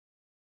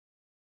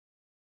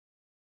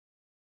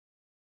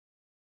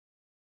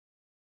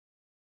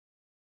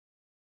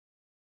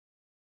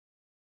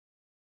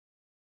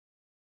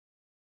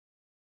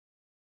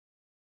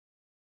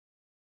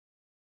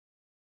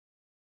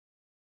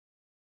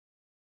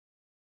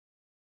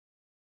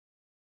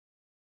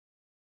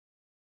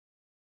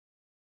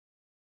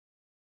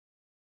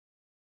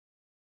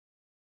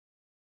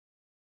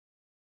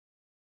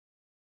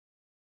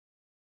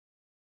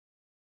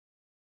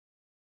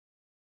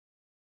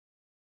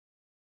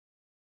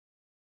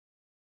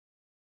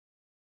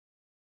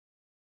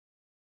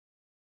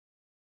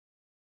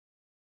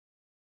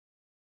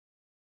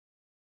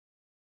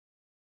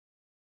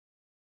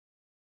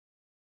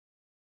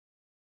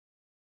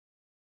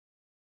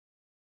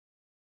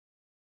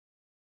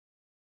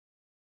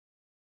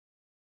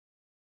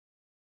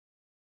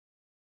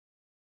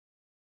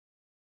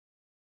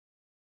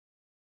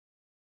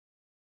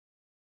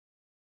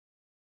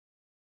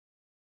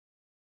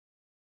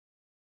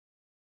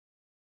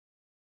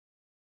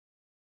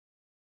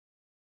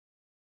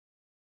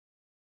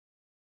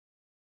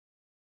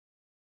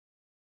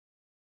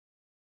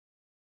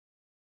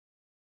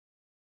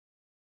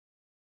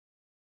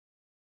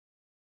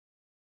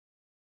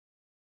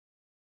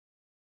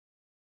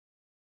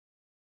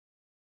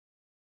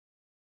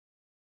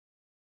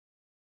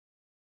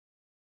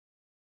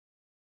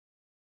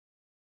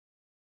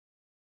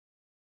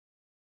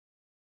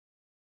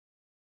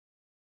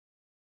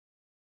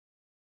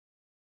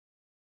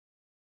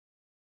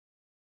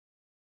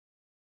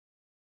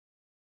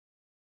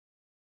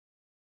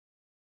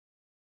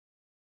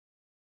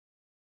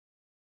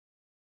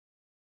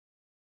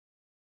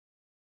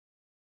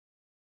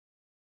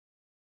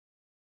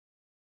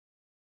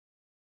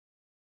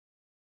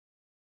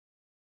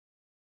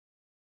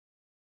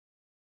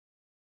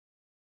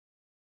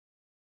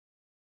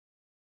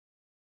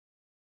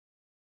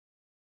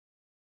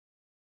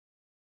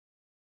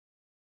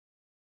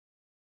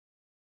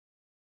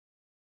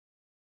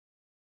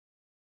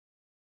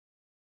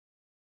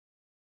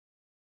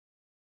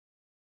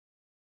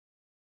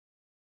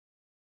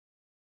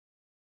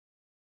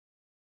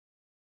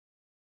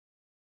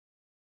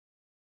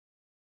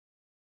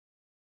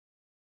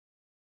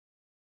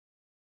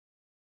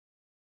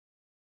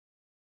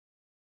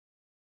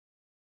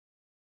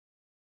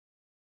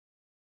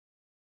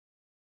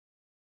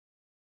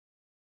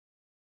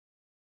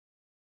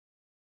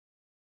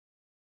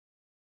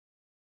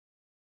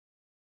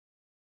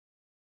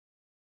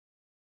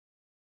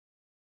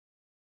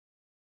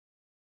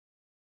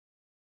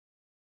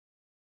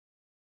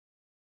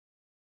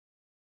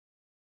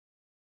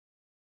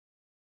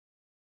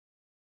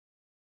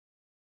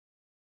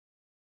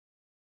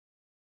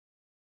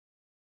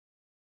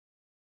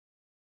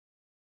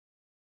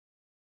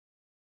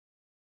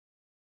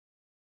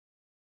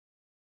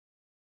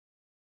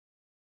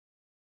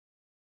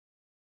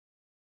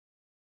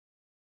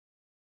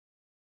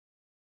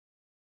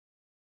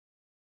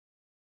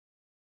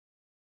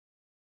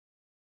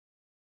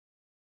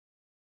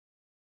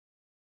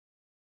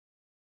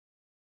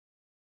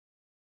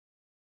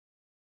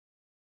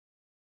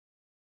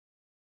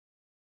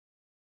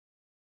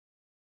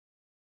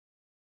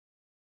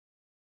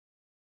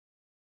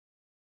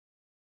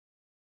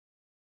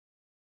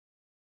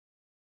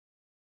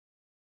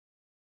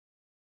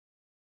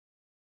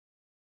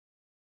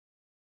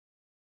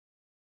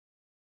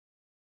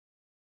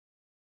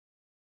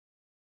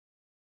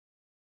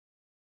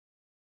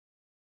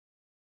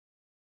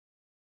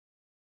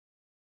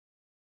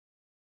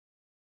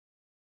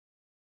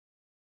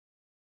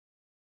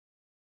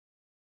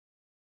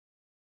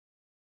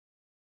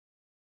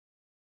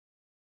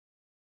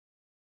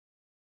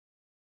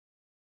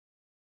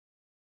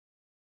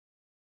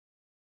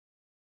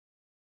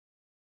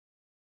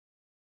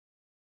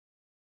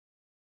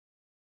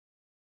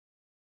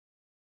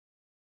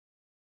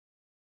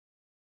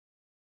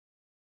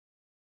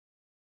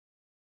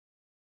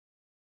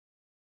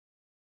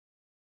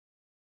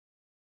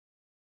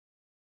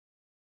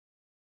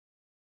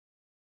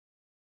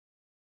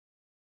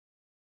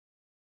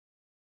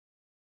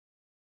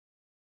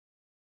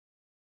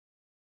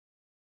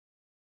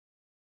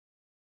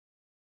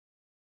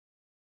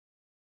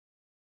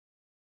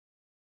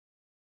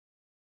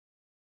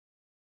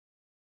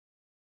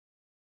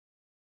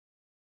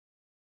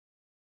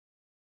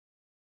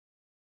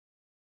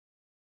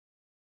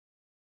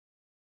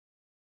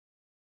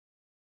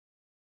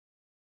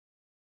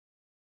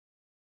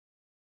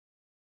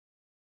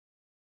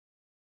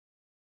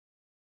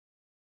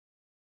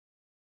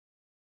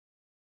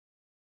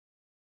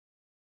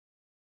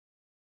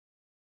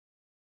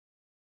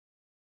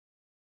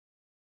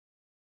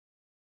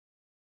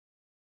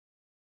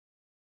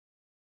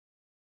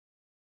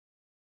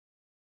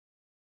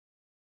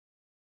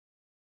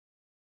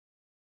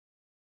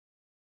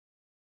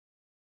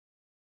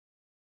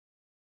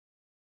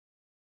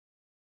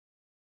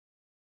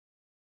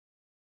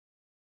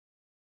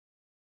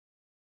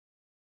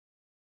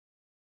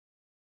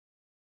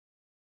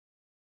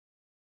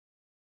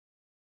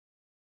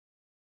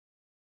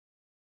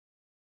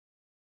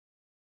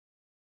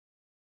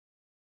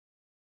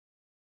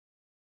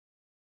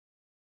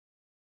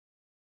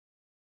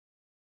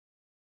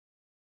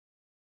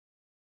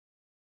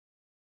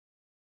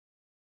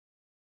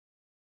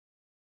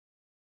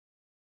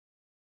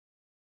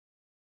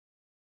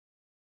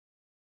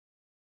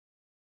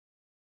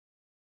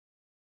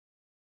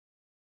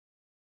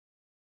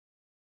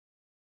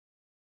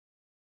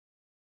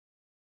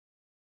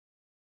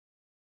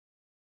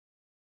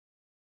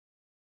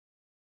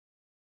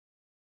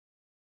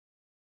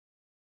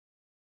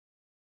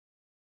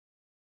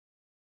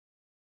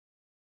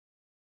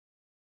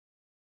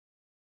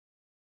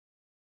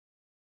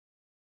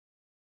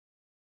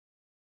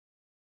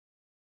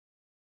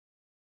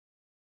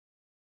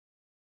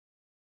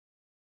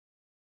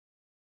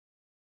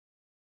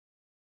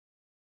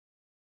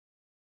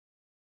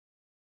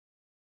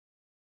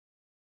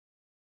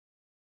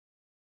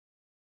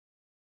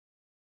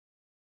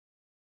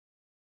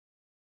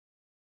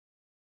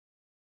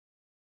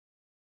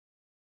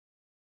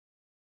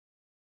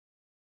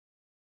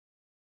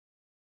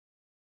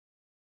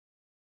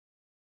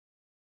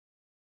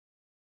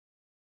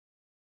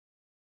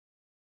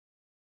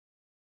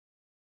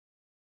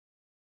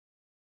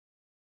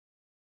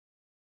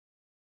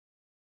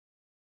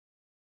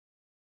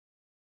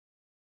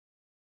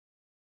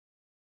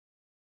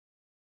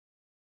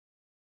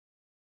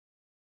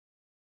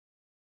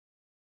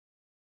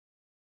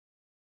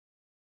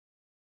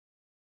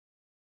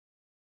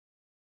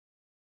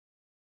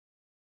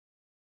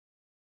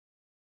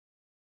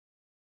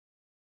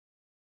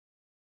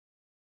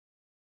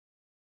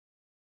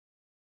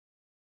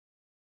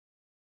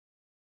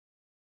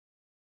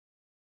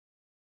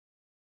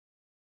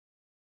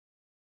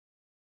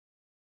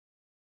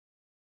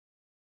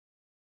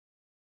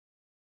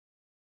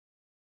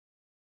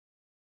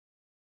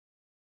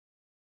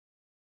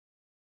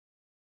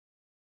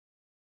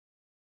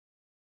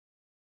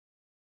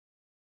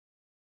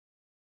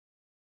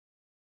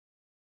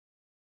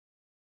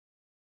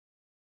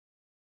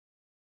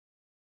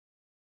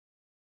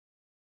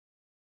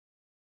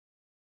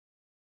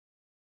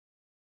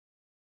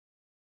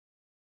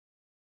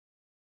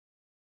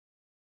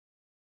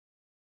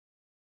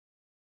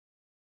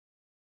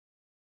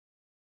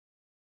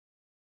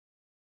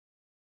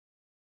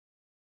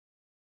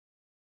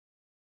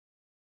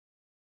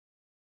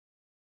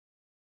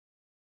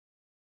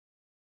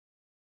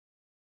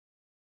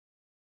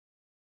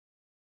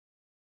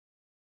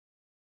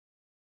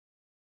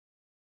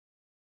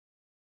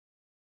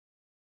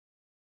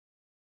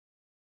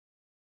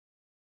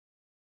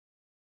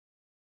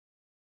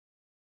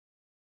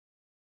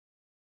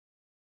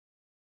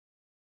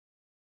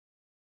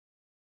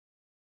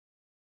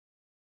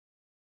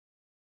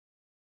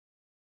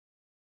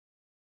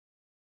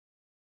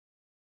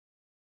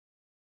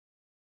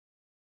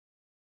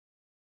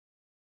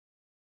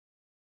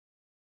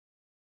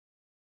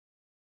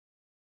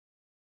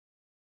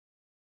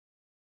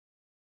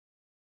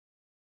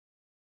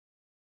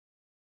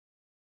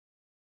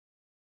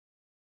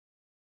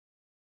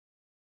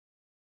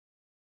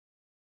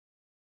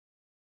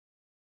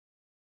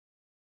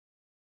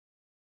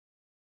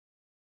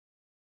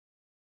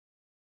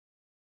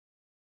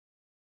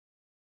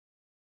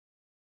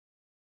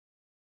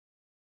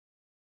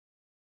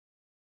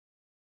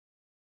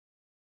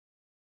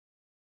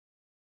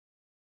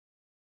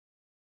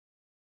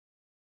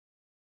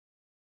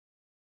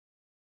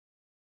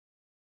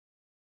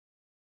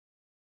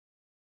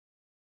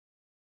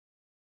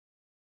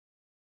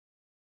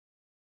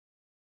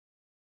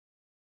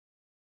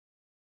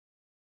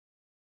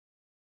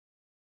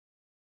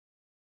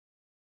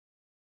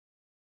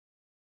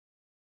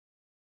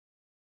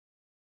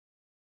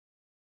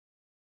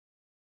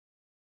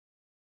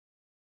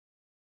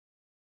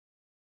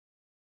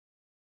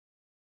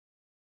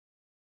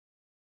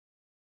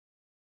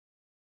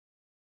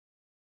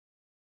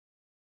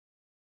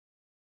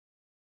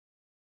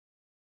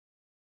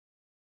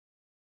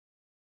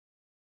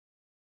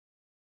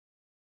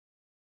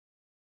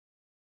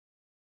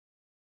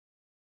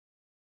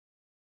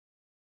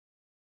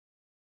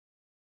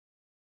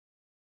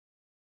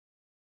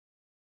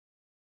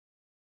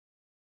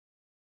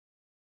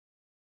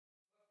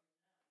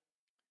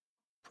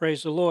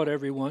Praise the Lord,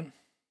 everyone.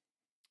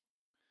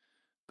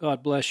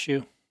 God bless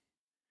you.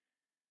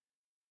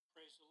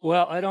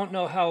 Well, I don't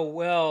know how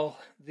well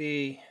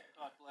the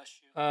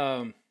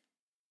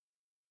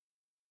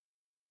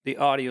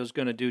audio is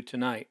going to do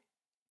tonight,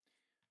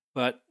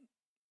 but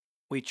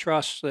we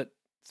trust that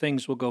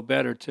things will go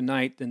better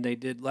tonight than they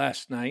did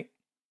last night.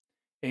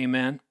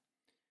 Amen.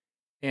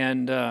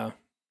 And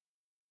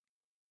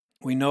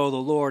we know the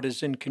Lord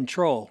is in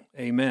control.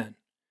 Amen.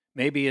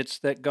 Maybe it's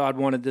that God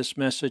wanted this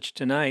message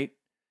tonight.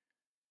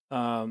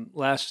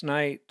 Last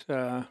night,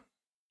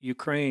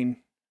 Ukraine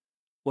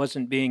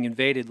wasn't being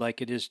invaded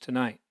like it is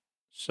tonight.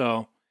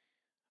 So,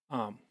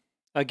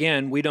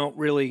 again, we don't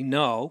really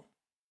know.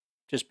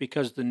 Just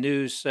because the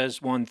news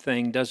says one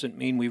thing doesn't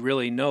mean we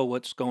really know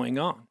what's going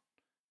on.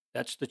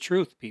 That's the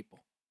truth,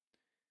 people.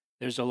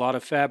 There's a lot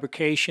of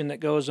fabrication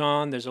that goes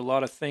on. There's a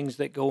lot of things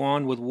that go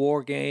on with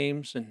war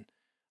games and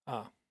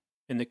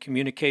in the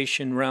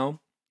communication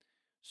realm.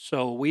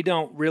 So we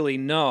don't really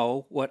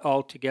know what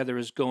altogether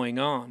is going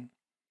on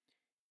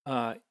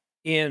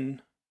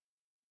in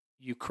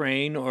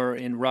Ukraine or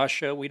in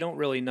Russia. We don't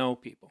really know,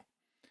 people.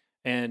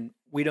 And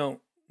we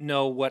don't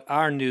know what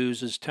our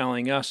news is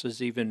telling us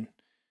is even.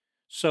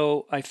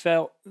 So I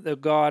felt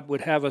that God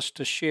would have us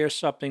to share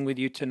something with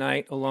you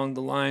tonight along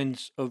the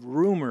lines of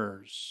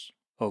rumors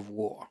of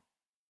war.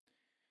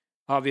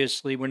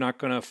 Obviously, we're not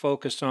going to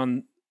focus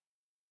on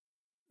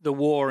the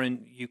war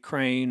in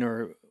Ukraine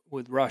or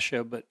with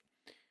Russia, but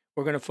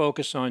we're going to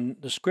focus on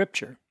the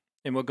scripture,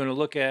 and we're going to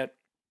look at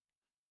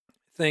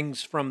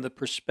things from the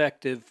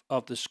perspective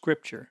of the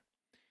scripture.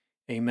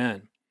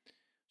 Amen.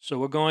 So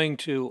we're going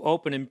to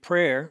open in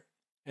prayer,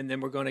 and then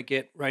we're going to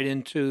get right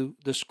into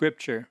the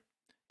scripture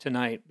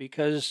tonight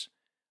because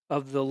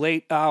of the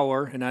late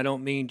hour, and I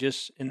don't mean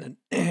just in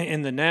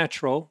the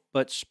natural,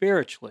 but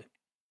spiritually.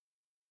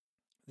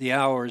 The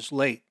hour is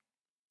late.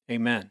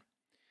 Amen.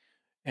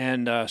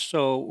 And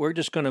so we're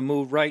just going to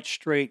move right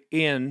straight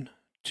in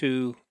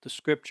to the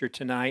scripture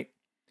tonight.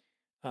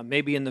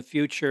 Maybe in the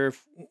future,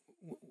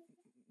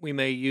 we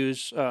may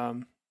use,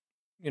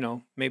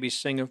 maybe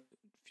sing a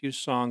few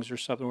songs or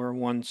something, or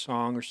one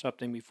song or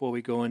something before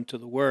we go into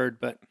the word.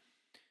 But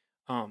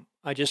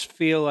I just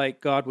feel like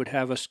God would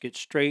have us get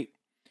straight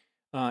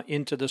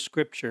into the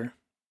scripture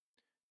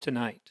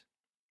tonight.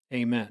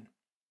 Amen.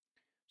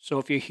 So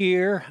if you're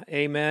here,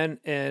 amen,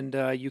 and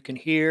you can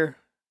hear,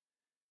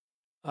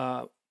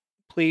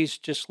 please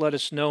just let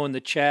us know in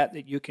the chat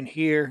that you can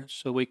hear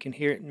so we can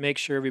hear it and make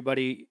sure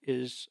everybody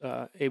is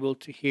able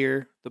to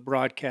hear the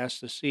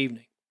broadcast this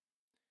evening.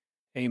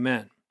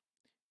 Amen.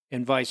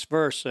 And vice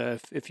versa.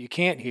 If you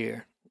can't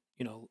hear,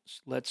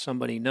 let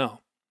somebody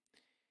know.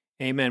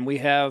 Amen. We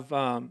have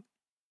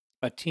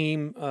a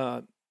team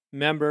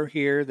member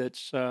here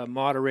that's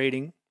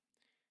moderating,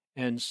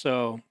 and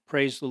so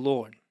praise the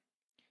Lord.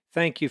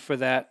 Thank you for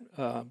that,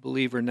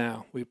 believer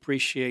now. We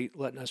appreciate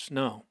letting us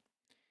know.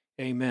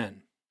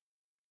 Amen.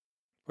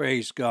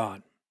 Praise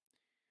God.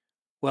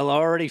 Well, I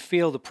already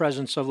feel the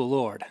presence of the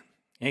Lord.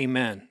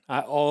 Amen. I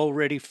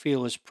already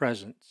feel His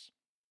presence.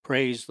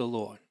 Praise the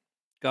Lord.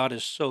 God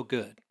is so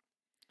good.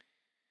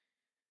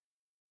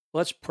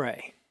 Let's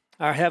pray.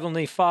 Our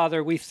Heavenly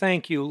Father, we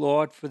thank you,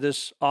 Lord, for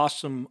this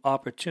awesome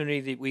opportunity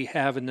that we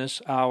have in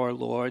this hour,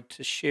 Lord,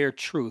 to share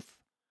truth.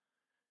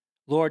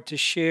 Lord, to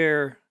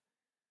share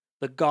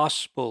the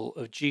gospel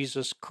of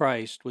Jesus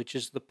Christ, which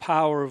is the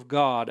power of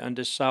God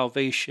unto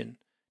salvation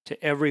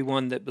to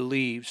everyone that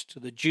believes,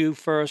 to the Jew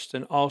first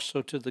and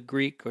also to the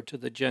Greek or to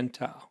the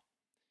Gentile.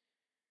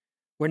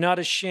 We're not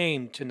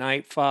ashamed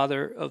tonight,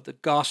 Father, of the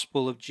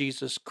gospel of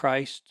Jesus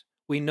Christ.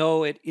 We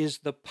know it is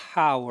the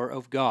power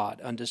of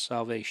God unto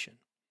salvation.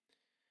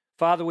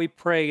 Father, we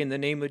pray in the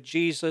name of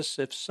Jesus,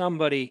 if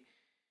somebody,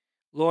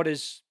 Lord,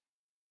 is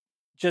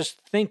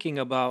just thinking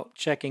about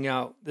checking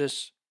out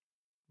this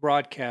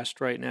broadcast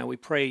right now, we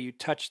pray you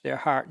touch their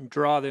heart and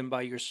draw them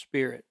by your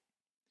Spirit.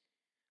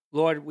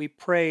 Lord, we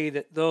pray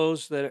that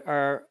those that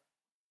are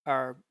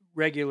our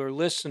regular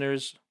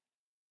listeners,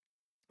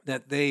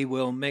 that they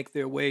will make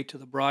their way to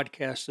the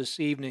broadcast this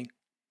evening.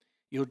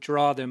 You'll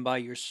draw them by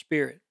your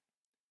Spirit.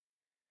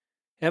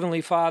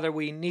 Heavenly Father,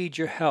 we need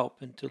your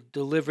help and to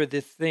deliver the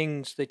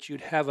things that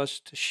you'd have us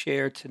to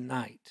share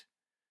tonight.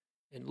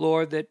 And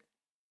Lord, that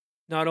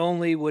not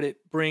only would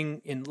it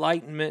bring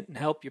enlightenment and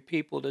help your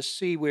people to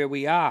see where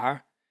we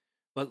are,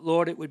 but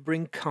Lord, it would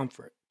bring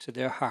comfort to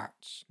their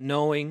hearts,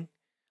 knowing,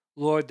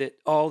 Lord, that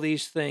all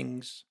these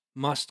things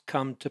must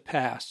come to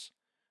pass.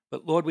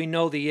 But Lord, we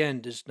know the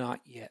end is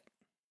not yet.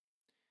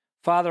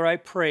 Father, I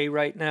pray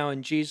right now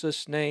in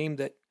Jesus' name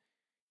that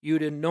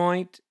you'd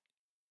anoint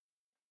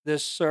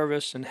this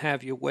service and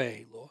have your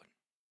way, Lord.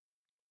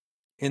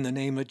 In the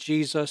name of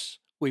Jesus,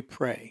 we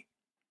pray.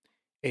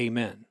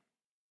 Amen.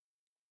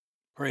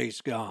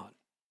 Praise God.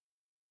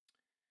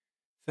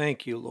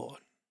 Thank you,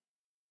 Lord.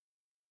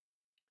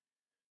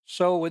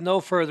 So with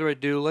no further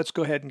ado, let's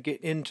go ahead and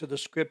get into the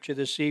scripture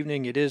this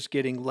evening. It is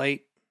getting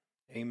late.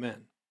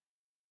 Amen.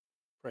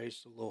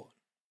 Praise the Lord.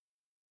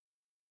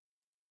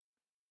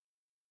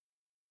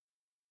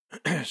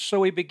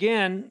 So we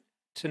begin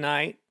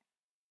tonight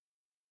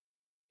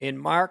in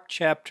Mark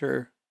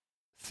chapter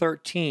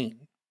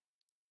 13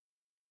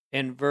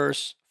 and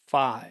verse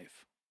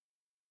 5.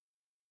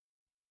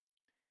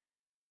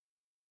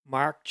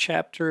 Mark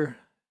chapter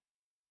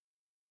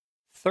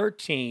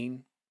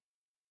 13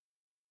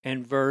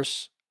 and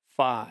verse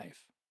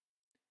 5.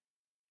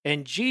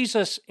 And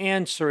Jesus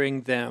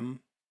answering them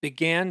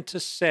began to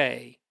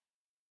say,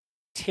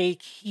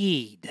 "Take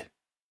heed,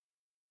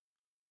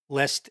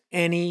 lest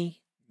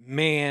any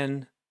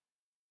man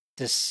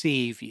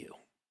deceive you."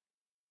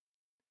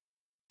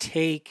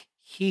 Take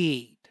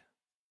heed.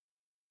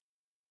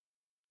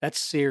 That's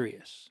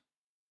serious.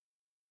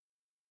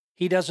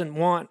 He doesn't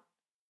want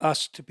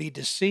us to be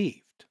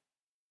deceived.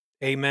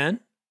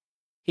 Amen?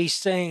 He's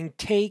saying,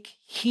 take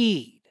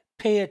heed,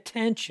 pay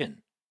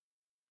attention,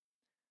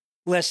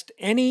 lest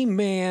any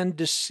man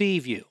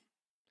deceive you.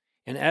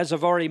 And as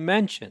I've already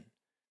mentioned,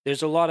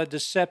 there's a lot of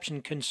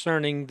deception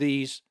concerning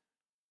this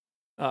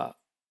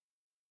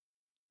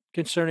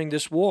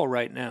war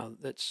right now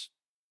that's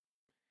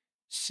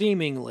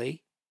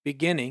seemingly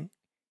beginning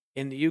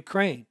in the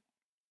Ukraine.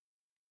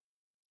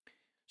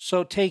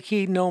 So take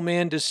heed no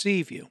man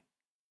deceive you.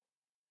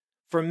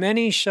 For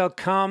many shall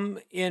come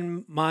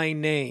in my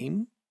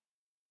name,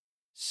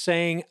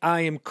 saying,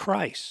 I am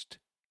Christ,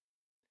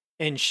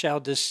 and shall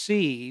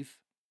deceive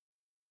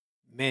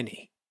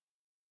many.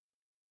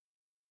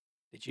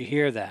 Did you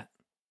hear that?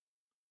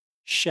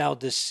 Shall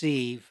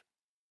deceive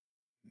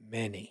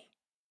many.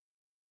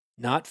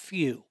 Not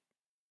few,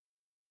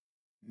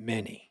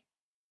 many.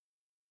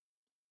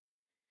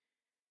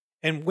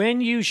 And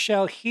when you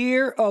shall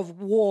hear of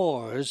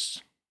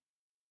wars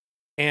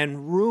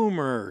and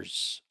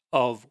rumors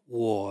of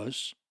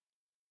wars,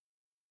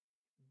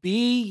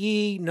 be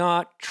ye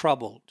not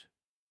troubled.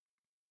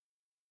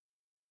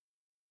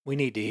 We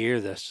need to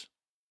hear this.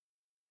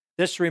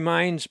 This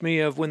reminds me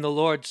of when the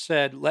Lord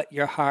said, let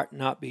your heart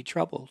not be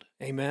troubled.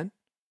 Amen.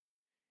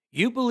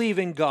 You believe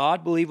in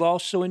God, believe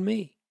also in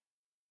me.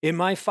 In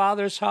my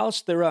Father's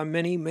house there are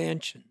many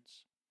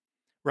mansions.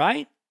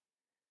 Right?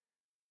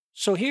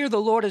 So here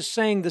the Lord is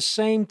saying the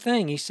same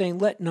thing. He's saying,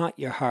 let not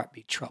your heart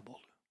be troubled.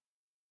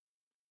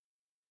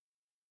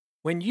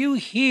 When you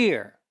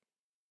hear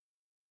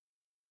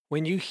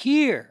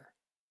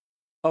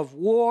of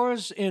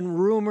wars and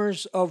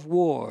rumors of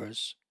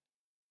wars,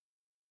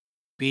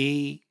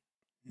 be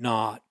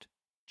not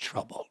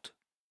troubled.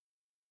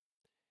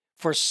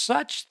 For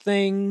such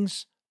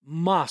things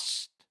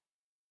must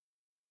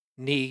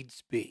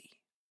needs be,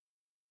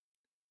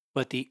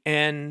 but the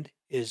end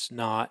is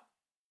not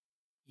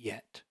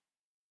yet.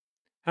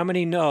 How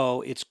many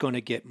know it's going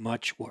to get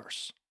much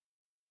worse?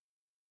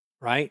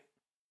 Right?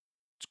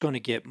 It's going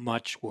to get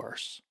much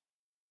worse.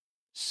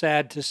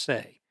 Sad to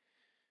say.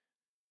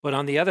 But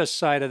on the other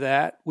side of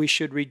that, we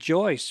should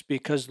rejoice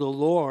because the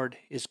Lord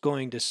is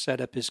going to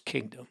set up his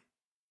kingdom.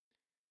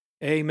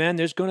 Amen.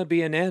 There's going to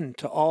be an end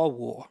to all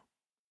war.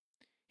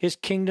 His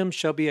kingdom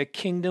shall be a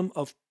kingdom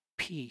of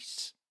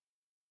peace.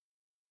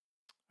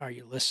 Are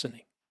you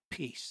listening?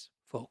 Peace,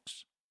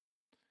 folks.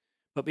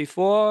 But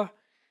before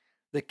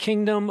the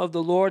kingdom of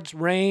the Lord's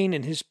reign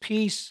and his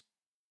peace,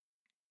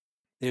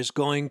 there's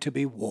going to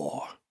be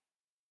war.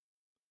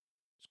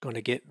 It's going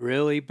to get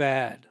really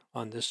bad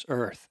on this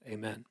earth.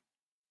 Amen.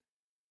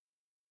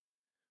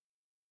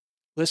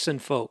 Listen,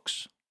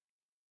 folks.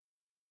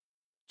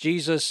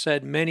 Jesus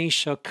said, many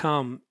shall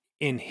come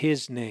in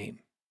his name.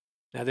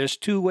 Now, there's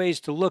two ways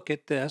to look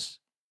at this.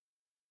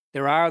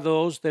 There are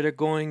those that are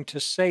going to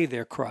say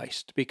they're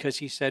Christ, because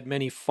he said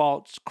many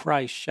false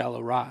Christs shall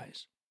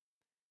arise.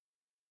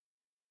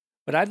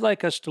 But I'd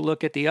like us to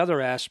look at the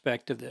other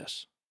aspect of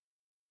this.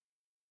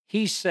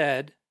 He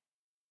said,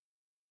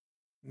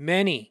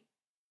 many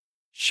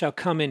shall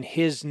come in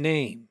his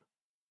name,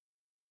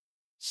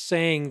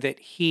 saying that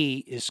he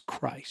is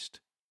Christ.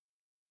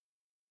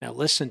 Now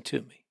listen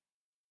to me.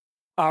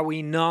 Are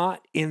we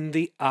not in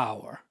the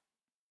hour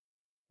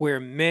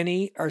where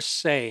many are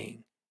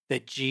saying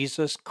that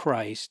Jesus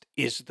Christ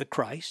is the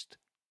Christ?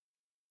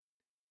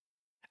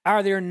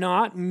 Are there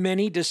not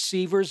many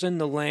deceivers in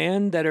the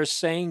land that are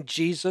saying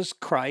Jesus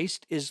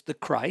Christ is the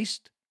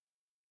Christ?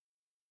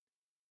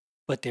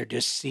 But they're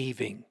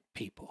deceiving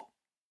people.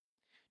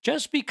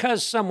 Just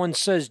because someone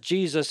says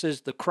Jesus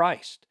is the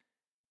Christ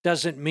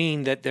doesn't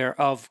mean that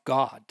they're of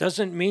God,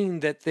 doesn't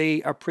mean that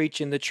they are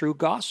preaching the true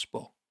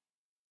gospel.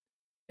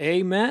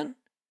 Amen?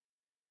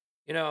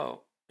 You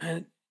know,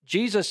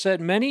 Jesus said,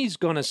 many's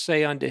going to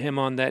say unto him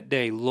on that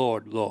day,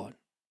 Lord, Lord.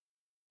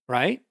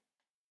 Right?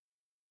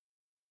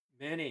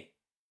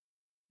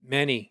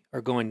 Many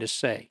are going to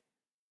say,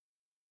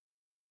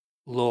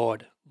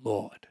 Lord,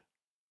 Lord.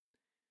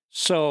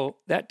 So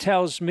that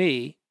tells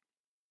me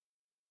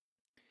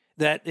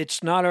that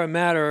it's not a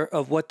matter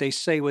of what they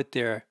say with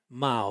their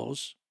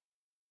mouths.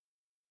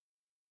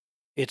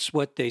 It's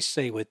what they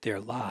say with their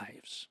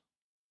lives.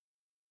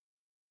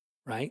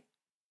 Right?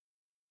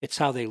 It's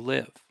how they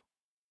live.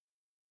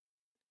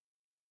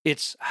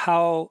 It's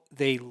how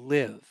they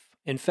live.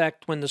 In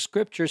fact, when the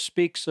scripture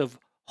speaks of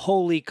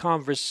holy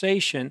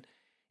conversation,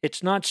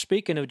 It's not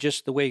speaking of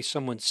just the way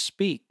someone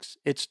speaks.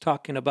 It's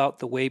talking about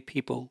the way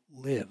people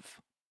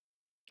live.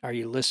 Are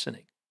you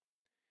listening?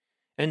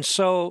 And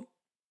so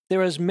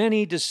there is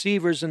many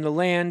deceivers in the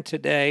land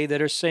today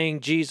that are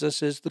saying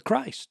Jesus is the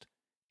Christ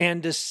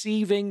and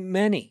deceiving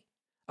many.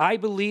 I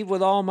believe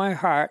with all my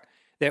heart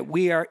that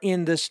we are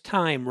in this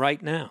time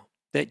right now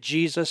that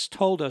Jesus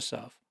told us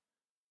of.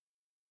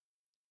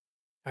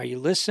 Are you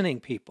listening,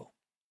 people?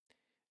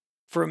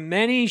 For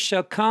many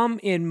shall come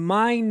in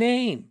my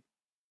name,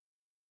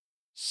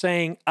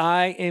 saying,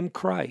 I am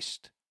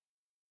Christ,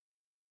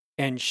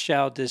 and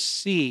shall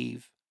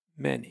deceive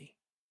many.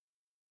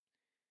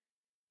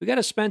 We got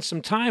to spend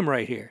some time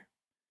right here.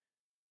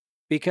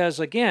 Because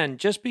again,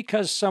 just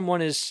because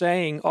someone is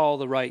saying all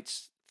the right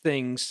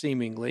things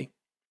seemingly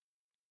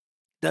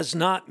does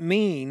not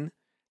mean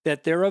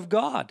that they're of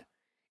God.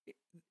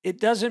 It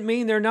doesn't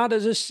mean they're not a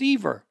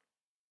deceiver.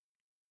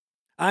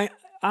 I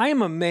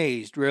am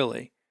amazed,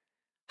 really,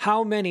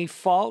 how many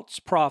false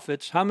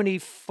prophets, how many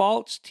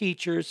false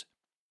teachers,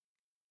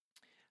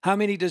 how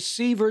many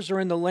deceivers are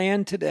in the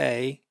land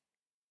today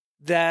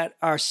that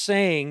are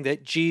saying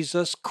that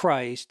Jesus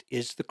Christ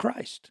is the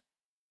Christ.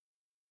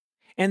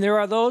 And there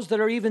are those that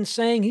are even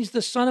saying he's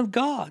the Son of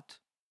God.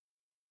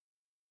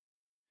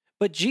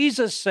 But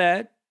Jesus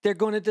said they're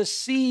going to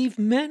deceive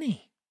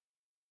many.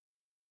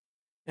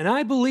 And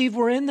I believe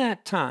we're in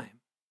that time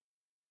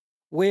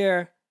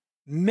where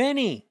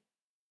many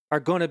are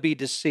going to be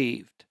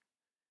deceived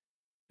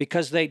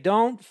because they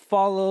don't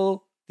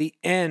follow the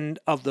end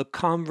of the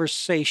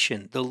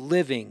conversation, the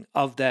living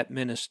of that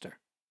minister.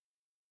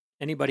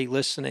 Anybody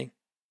listening?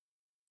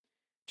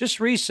 Just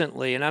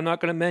recently, and I'm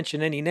not going to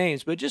mention any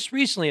names, but just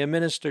recently a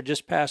minister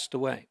just passed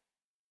away.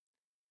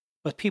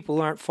 But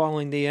people aren't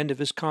following the end of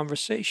his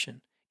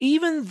conversation.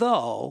 Even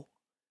though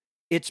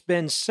it's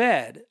been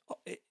said,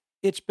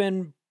 it's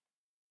been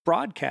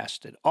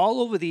broadcasted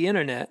all over the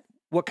internet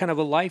what kind of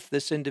a life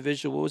this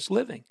individual was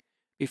living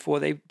before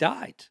they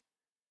died.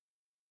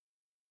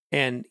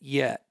 And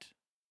yet,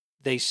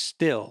 they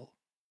still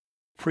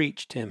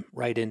preached him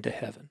right into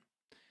heaven.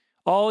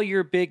 All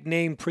your big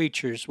name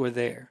preachers were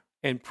there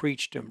and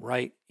preached him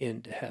right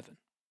into heaven.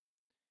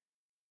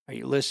 Are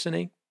you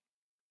listening?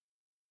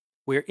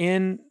 We're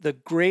in the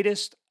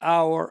greatest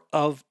hour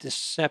of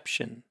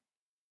deception,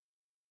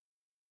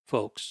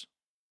 folks.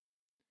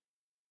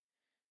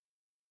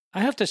 I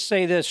have to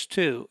say this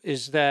too,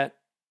 is that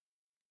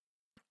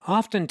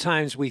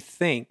oftentimes we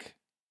think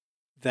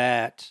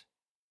that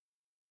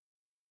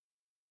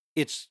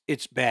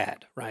it's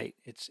bad, right?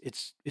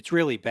 It's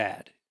really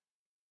bad.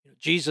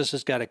 Jesus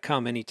has got to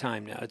come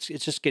anytime now. It's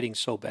just getting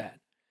so bad.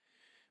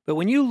 But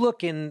when you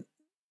look in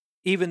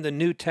even the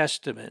New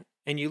Testament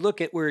and you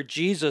look at where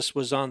Jesus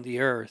was on the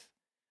earth,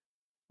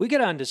 we got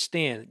to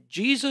understand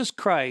Jesus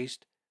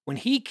Christ, when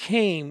he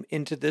came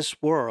into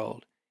this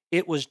world,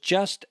 it was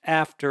just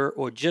after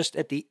or just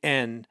at the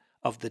end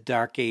of the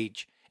Dark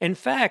Age. In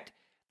fact,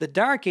 the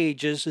Dark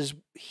Ages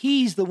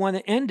he's the one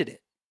that ended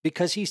it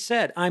because he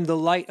said, I'm the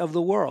light of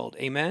the world.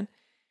 Amen.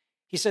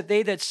 He said,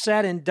 they that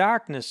sat in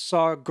darkness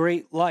saw a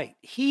great light.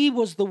 He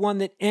was the one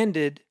that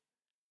ended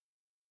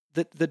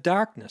the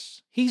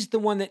darkness. He's the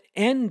one that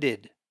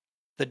ended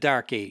the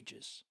Dark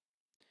Ages.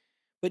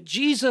 But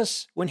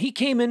Jesus, when he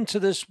came into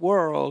this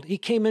world, he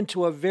came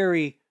into a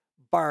very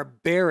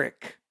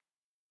barbaric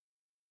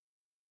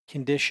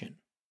condition.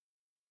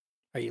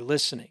 Are you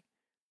listening?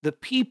 The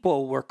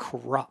people were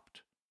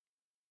corrupt.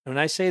 And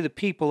when I say the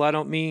people, I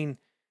don't mean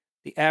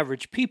the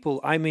average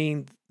people. I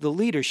mean the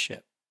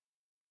leadership.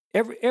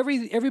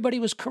 Everybody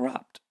was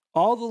corrupt.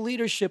 All the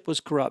leadership was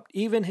corrupt.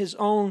 Even his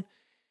own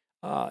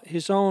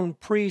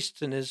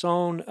priests and his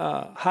own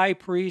high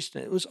priest,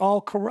 it was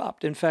all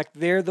corrupt. In fact,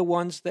 they're the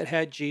ones that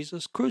had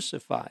Jesus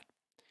crucified.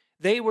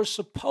 They were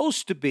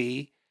supposed to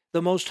be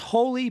the most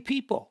holy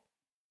people,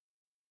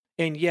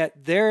 and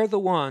yet they're the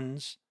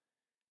ones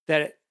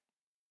that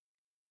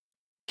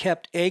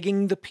kept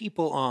egging the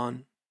people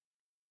on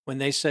when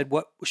they said,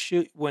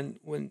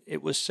 when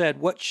it was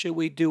said, what should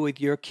we do with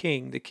your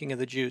king, the King of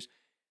the Jews?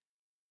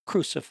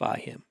 Crucify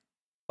him,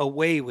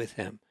 away with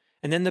him.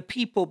 And then the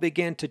people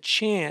began to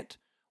chant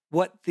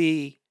what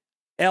the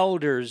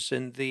elders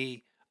and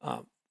the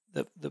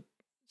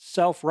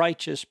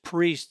self-righteous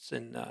priests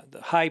and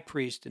the high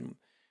priest and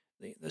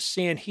the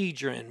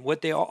Sanhedrin,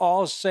 what they are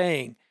all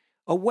saying,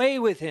 away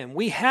with him.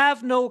 We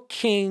have no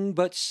king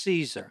but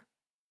Caesar.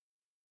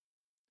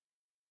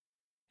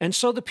 And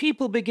so the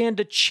people began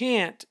to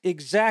chant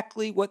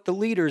exactly what the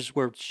leaders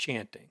were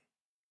chanting.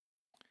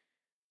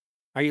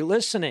 Are you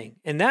listening?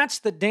 And that's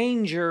the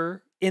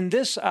danger in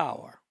this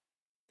hour,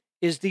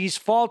 is these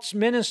false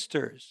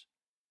ministers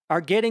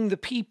are getting the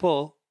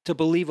people to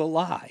believe a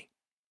lie.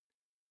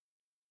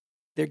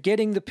 They're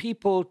getting the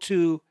people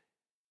to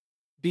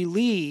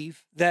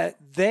believe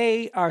that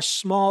they are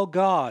small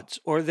gods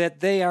or that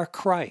they are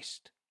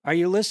Christ. Are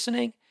you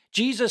listening?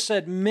 Jesus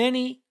said,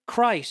 many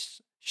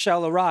Christs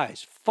shall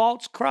arise,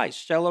 false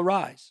Christs shall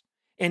arise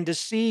and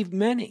deceive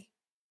many.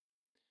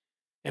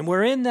 And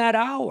we're in that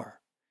hour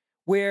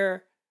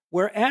where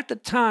We're at the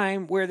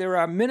time where there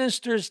are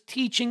ministers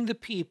teaching the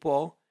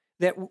people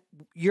that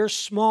you're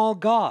small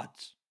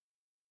gods.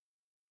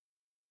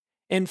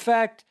 In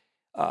fact,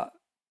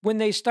 when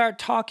they start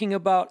talking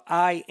about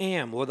I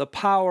am, or the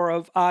power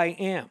of I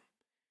am,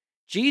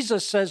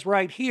 Jesus says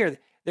right here,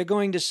 they're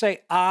going to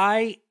say,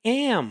 I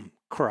am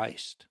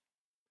Christ.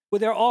 Well,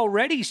 they're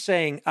already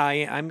saying, I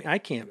am. I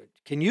can't.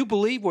 Can you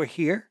believe we're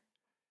here?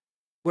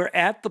 We're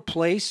at the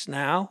place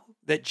now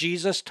that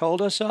Jesus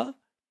told us of.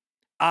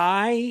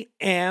 I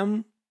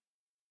am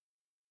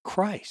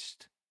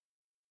Christ,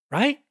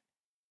 right?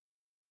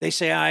 They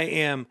say, I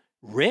am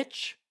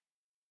rich,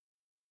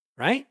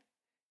 right?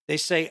 They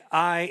say,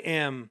 I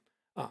am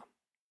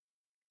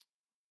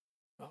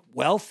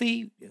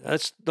wealthy.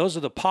 Those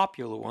are the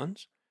popular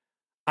ones.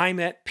 I'm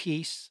at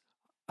peace.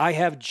 I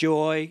have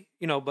joy,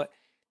 but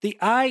the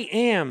I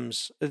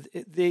ams,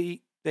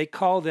 they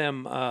call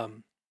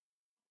them,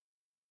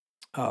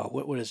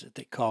 what is it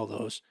they call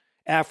those?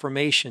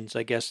 Affirmations,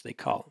 I guess they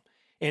call them.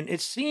 And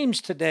it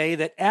seems today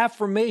that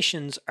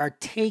affirmations are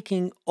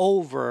taking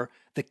over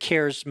the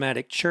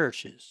charismatic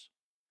churches.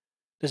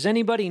 Does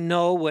anybody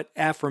know what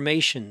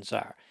affirmations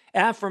are?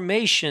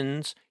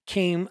 Affirmations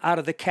came out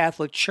of the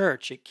Catholic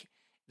Church.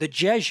 The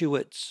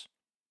Jesuits.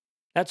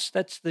 That's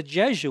the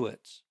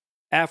Jesuits.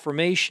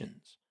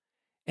 Affirmations.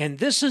 And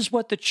this is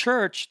what the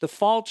church, the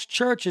false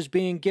church, is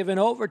being given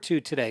over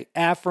to today.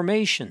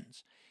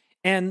 Affirmations.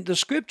 And the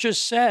scripture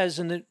says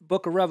in the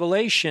book of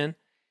Revelation,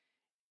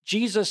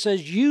 Jesus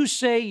says, you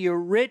say you're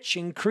rich,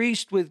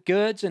 increased with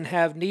goods, and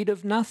have need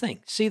of nothing.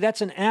 See,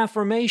 that's an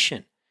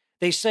affirmation.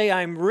 They say,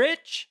 I'm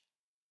rich.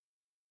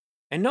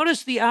 And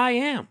notice the I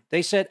am.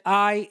 They said,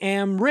 I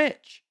am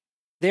rich.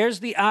 There's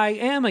the I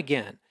am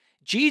again.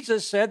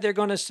 Jesus said they're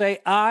going to say,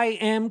 I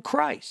am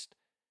Christ.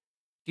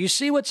 Do you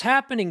see what's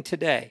happening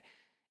today?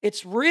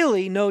 It's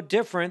really no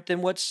different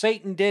than what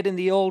Satan did in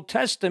the Old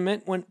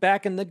Testament when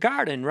back in the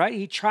garden, right?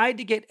 He tried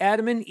to get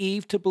Adam and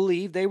Eve to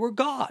believe they were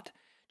God,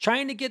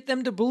 trying to get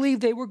them to believe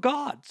they were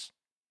gods.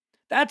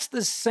 That's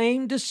the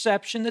same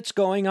deception that's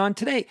going on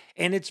today.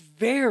 And it's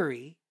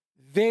very,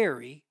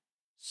 very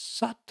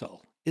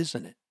subtle,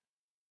 isn't it?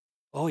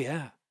 Oh,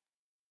 yeah.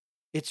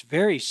 It's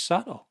very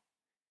subtle.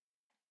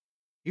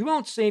 You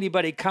won't see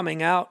anybody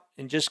coming out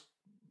and just,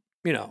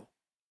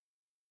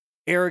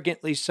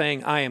 arrogantly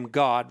saying, I am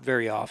God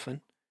very often.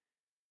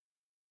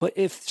 But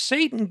if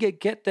Satan could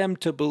get them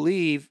to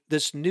believe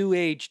this New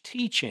Age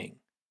teaching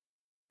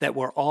that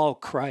we're all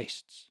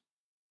Christ's,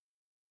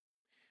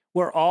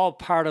 we're all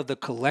part of the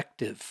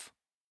collective,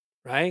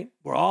 right?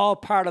 We're all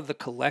part of the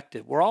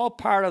collective. We're all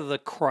part of the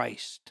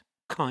Christ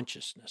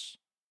consciousness.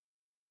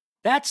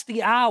 That's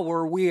the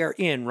hour we are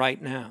in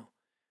right now.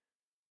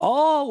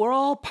 We're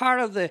all part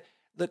of the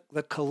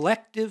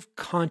collective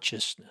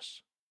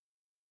consciousness,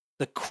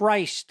 the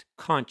Christ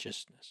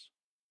consciousness.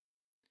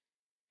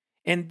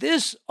 And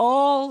this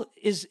all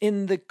is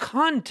in the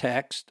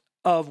context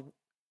of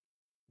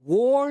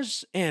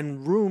wars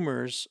and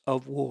rumors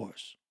of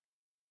wars.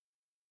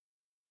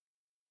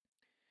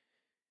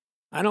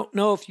 I don't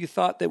know if you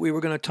thought that we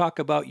were going to talk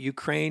about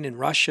Ukraine and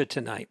Russia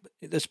tonight,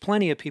 but there's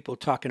plenty of people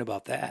talking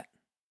about that.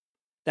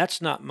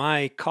 That's not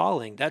my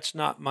calling. That's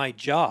not my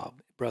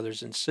job,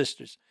 brothers and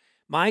sisters.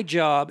 My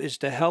job is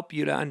to help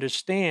you to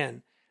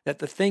understand that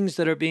the things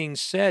that are being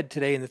said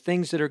today and the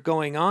things that are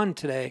going on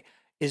today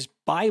is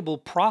Bible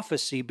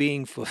prophecy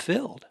being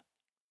fulfilled.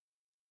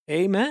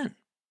 Amen.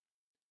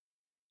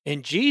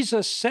 And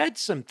Jesus said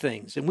some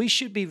things, and we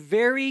should be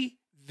very,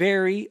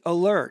 very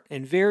alert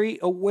and very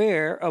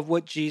aware of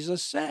what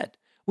Jesus said.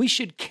 We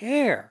should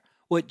care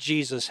what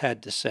Jesus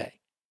had to say.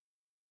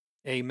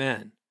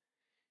 Amen.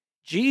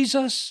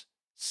 Jesus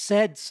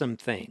said some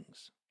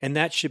things, and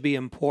that should be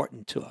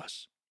important to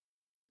us.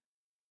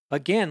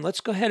 Again,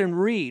 let's go ahead and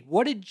read.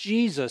 What did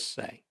Jesus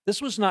say?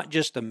 This was not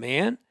just a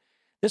man.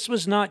 This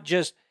was not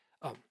just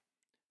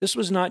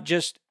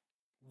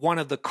one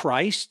of the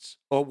Christs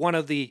or one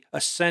of the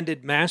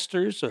ascended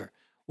masters or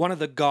one of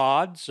the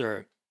gods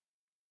or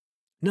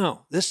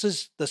no, this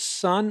is the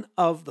Son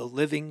of the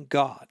living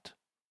God.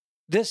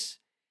 This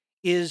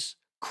is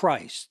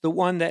Christ, the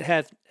one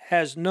that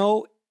has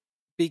no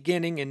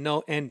beginning and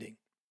no ending.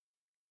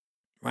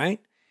 Right?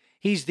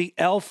 He's the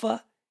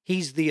Alpha,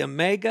 he's the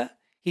Omega,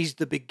 he's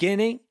the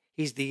beginning,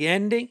 he's the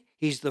ending,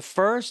 he's the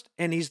first,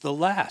 and he's the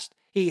last.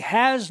 He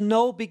has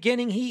no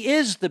beginning, he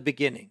is the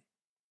beginning.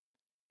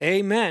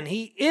 Amen.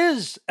 He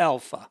is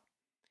Alpha.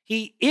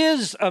 He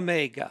is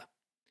Omega.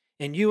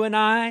 And you and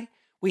I,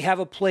 we have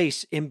a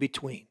place in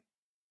between.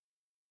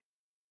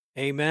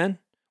 Amen.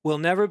 We'll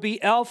never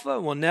be Alpha,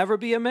 we'll never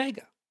be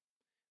Omega.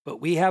 But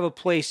we have a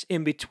place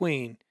in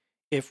between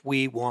if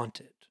we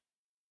want it.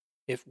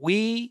 If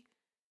we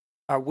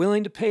are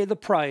willing to pay the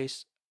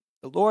price,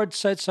 the Lord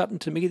said something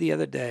to me the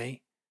other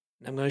day,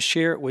 and I'm going to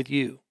share it with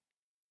you.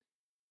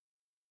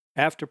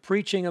 After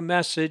preaching a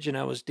message and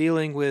I was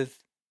dealing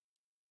with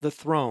the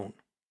throne,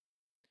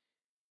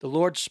 the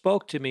Lord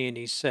spoke to me and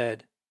he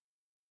said,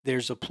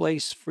 there's a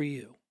place for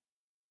you.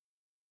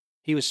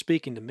 He was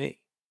speaking to me.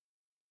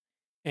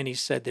 And he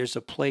said, there's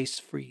a place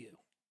for you.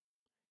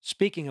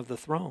 Speaking of the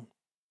throne.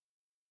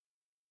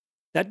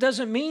 That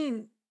doesn't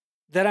mean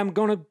that I'm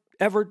going to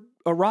ever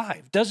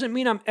arrive. Doesn't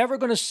mean I'm ever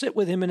going to sit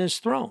with him in his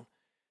throne.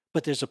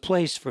 But there's a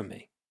place for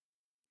me.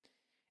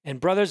 And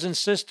brothers and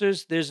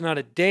sisters, there's not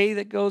a day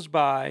that goes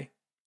by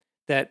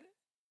that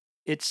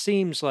it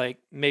seems like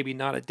maybe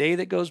not a day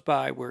that goes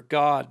by where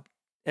God,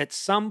 at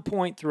some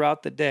point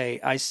throughout the day,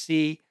 I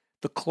see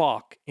the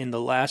clock in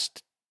the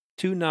last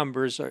two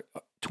numbers are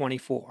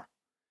 24.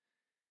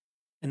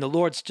 And the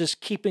Lord's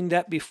just keeping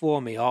that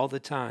before me all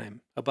the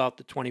time about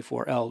the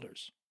 24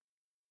 elders.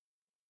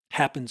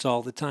 Happens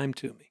all the time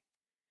to me.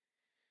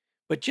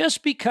 But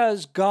just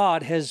because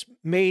God has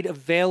made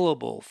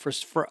available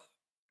for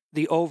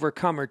the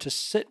overcomer to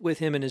sit with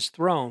him in his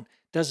throne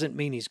doesn't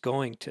mean he's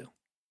going to.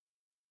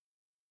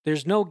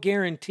 There's no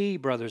guarantee,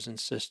 brothers and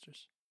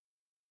sisters.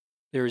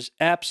 There is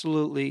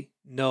absolutely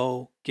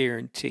no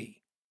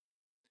guarantee.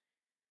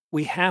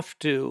 We have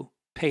to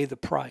pay the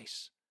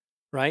price,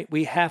 right?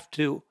 We have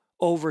to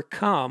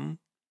overcome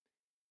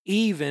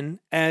even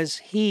as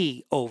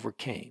he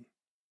overcame.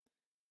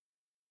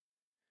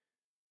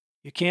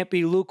 You can't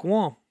be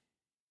lukewarm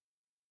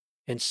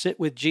and sit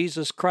with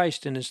Jesus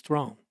Christ in his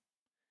throne.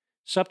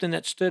 Something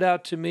that stood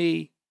out to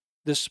me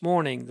this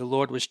morning, the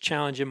Lord was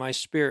challenging my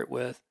spirit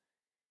with,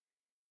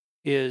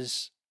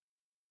 is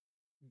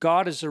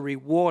God is a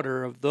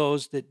rewarder of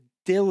those that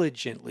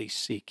diligently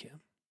seek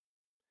him.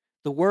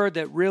 The word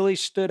that really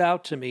stood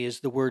out to me is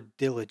the word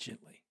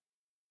diligently.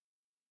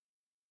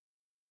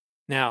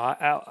 Now,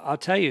 I'll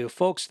tell you,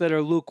 folks that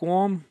are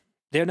lukewarm,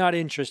 they're not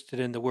interested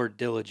in the word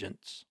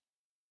diligence.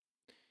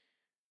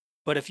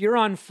 But if you're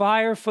on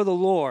fire for the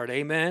Lord,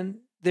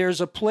 amen,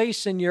 there's a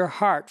place in your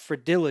heart for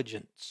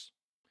diligence.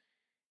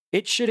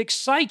 It should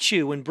excite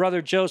you when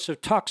Brother Joseph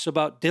talks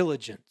about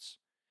diligence.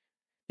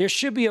 There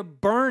should be a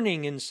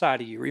burning inside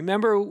of you.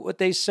 Remember what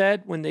they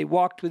said when they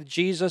walked with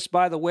Jesus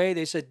by the way?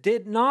 They said,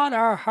 "Did not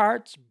our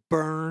hearts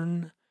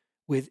burn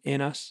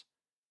within us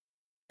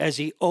as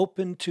he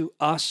opened to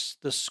us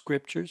the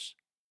scriptures?"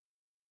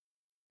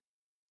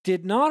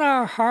 Did not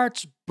our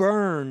hearts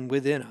burn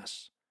within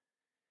us?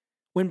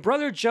 When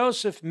Brother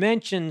Joseph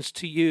mentions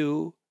to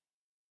you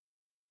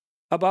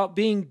about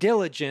being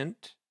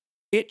diligent,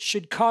 it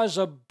should cause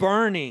a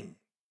burning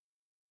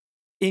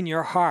in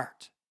your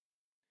heart.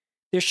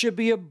 There should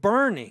be a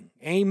burning,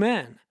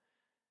 amen,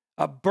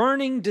 a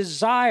burning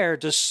desire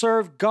to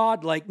serve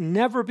God like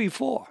never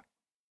before.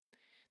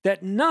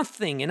 That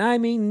nothing, and I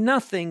mean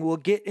nothing, will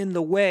get in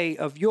the way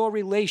of your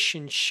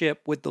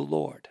relationship with the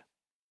Lord.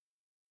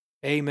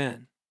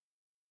 Amen.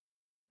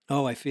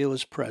 Oh, I feel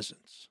his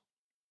presence.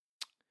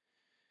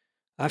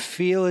 I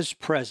feel his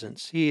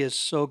presence. He is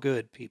so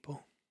good,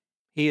 people.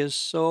 He is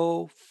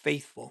so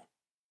faithful.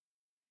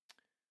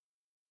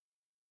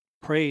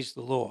 Praise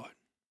the Lord.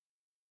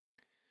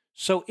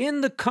 So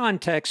in the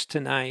context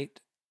tonight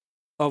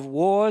of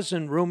wars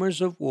and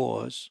rumors of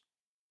wars,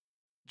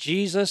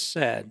 Jesus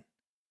said,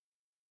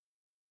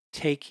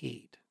 take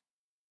heed.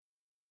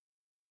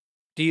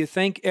 Do you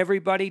think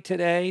everybody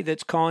today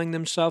that's calling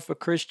themselves a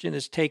Christian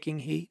is taking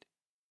heed?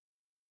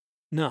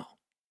 No.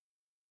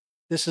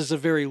 This is a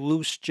very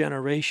loose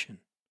generation,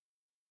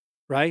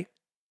 right?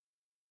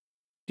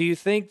 Do you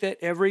think that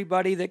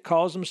everybody that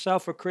calls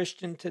himself a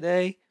Christian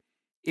today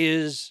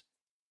is,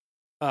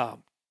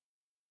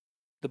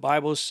 the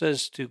Bible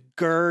says to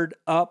gird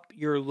up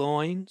your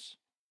loins?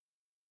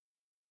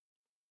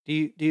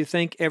 Do you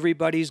think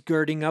everybody's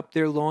girding up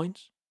their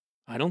loins?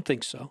 I don't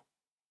think so.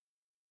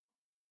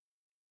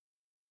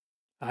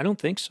 I don't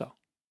think so.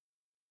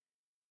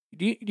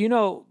 Do you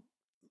know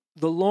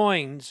the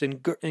loins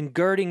and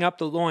girding up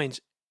the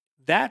loins?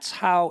 That's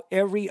how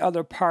every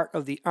other part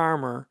of the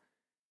armor,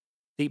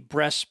 the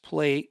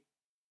breastplate,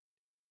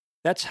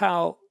 that's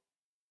how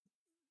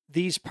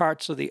these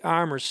parts of the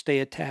armor stay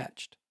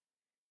attached.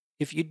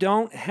 If you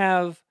don't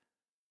have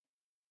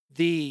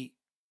the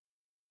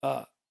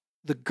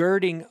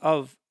girding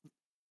of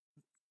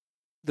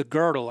the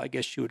girdle, I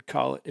guess you would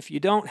call it, if you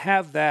don't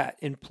have that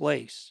in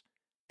place,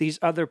 these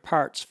other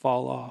parts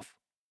fall off.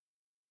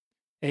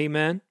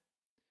 Amen?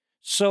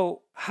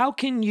 So how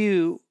can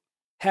you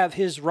have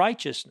his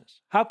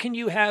righteousness? How can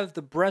you have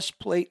the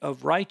breastplate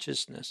of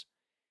righteousness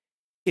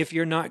if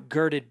you're not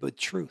girded with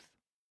truth?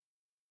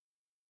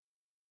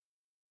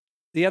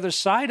 The other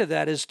side of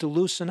that is to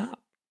loosen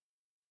up,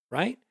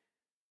 right?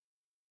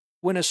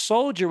 When a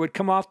soldier would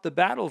come off the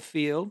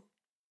battlefield,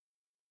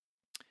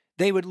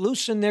 they would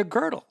loosen their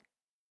girdle,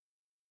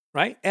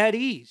 right? At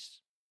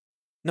ease,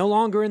 no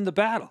longer in the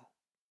battle.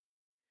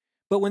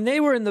 But when they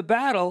were in the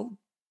battle,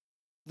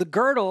 the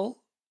girdle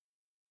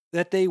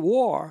that they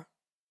wore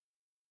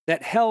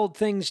that held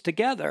things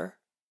together,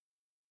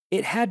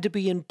 it had to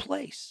be in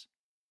place.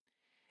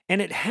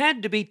 And it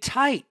had to be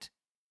tight.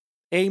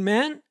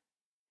 Amen?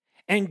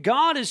 And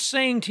God is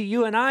saying to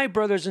you and I,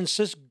 brothers and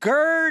sisters,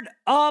 gird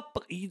up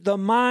the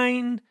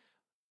mind,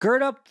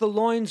 gird up the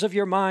loins of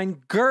your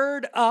mind,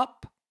 gird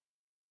up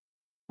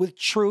with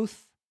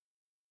truth.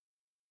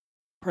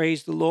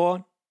 Praise the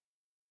Lord.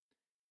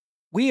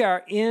 We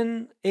are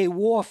in a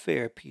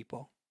warfare,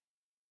 people.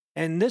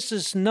 And this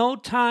is no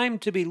time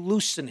to be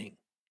loosening.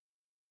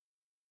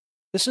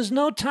 This is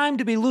no time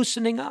to be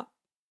loosening up.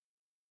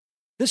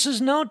 This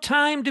is no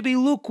time to be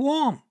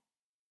lukewarm.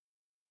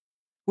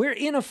 We're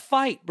in a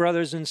fight,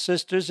 brothers and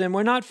sisters, and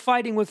we're not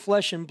fighting with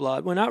flesh and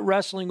blood. We're not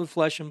wrestling with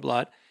flesh and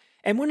blood,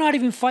 and we're not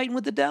even fighting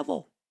with the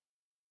devil.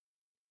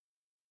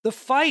 The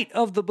fight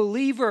of the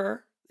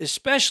believer,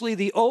 especially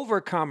the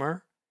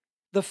overcomer,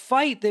 the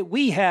fight that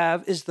we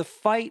have is the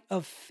fight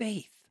of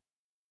faith.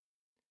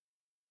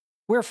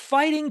 We're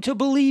fighting to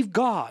believe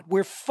God.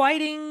 We're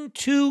fighting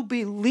to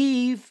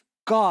believe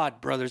God,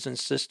 brothers and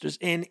sisters,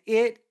 and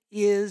it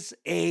is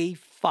a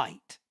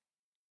fight.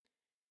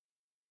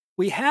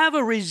 We have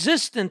a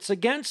resistance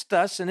against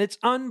us, and it's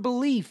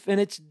unbelief,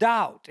 and it's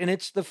doubt, and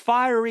it's the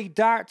fiery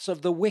darts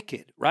of the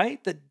wicked,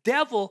 right? The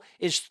devil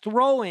is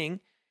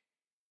throwing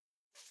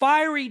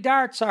fiery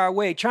darts our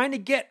way, trying to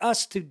get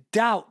us to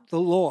doubt the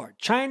Lord,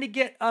 trying to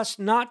get us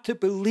not to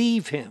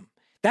believe him.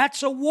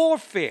 That's a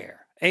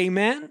warfare,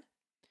 amen?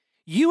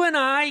 You and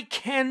I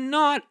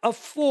cannot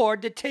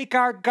afford to take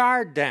our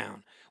guard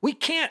down. We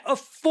can't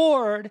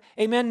afford,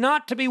 amen,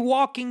 not to be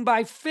walking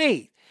by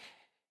faith.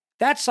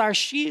 That's our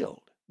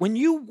shield. When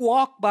you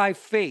walk by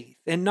faith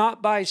and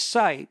not by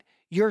sight,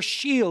 your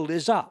shield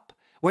is up.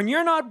 When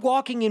you're not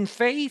walking in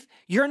faith,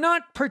 you're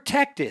not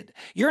protected.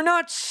 You're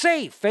not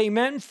safe,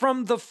 amen,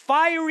 from the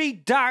fiery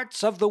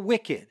darts of the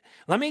wicked.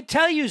 Let me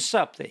tell you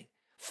something.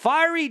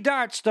 Fiery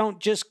darts don't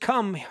just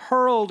come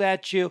hurled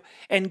at you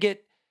and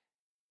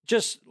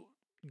just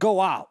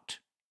go out.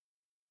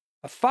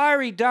 A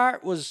fiery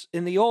dart was,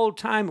 in the old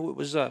time, it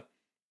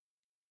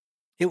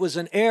was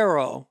an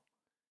arrow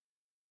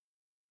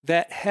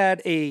that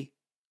had a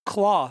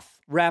cloth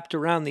wrapped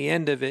around the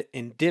end of it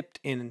and dipped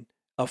in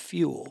a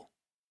fuel.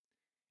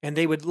 And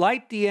they would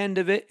light the end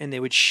of it and they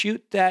would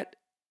shoot that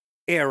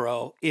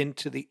arrow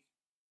into the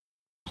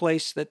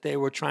place that they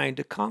were trying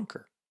to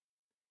conquer.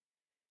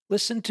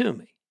 Listen to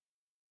me.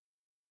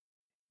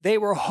 They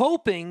were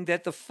hoping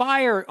that the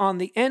fire on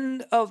the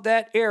end of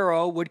that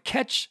arrow would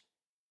catch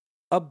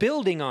a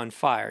building on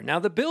fire. Now,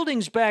 the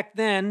buildings back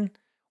then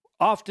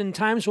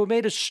oftentimes were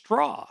made of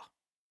straw.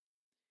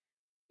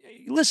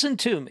 Listen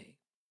to me.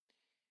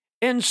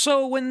 And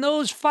so when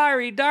those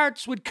fiery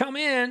darts would come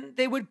in,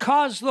 they would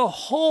cause the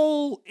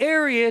whole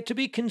area to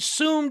be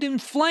consumed in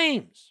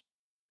flames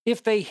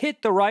if they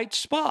hit the right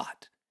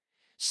spot.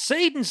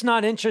 Satan's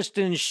not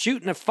interested in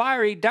shooting a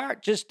fiery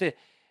dart just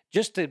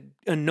to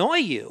annoy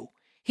you.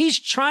 He's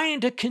trying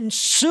to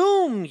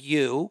consume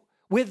you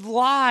with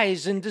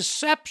lies and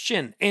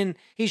deception, and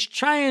he's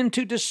trying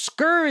to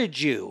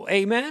discourage you,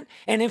 amen?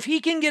 And if he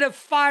can get a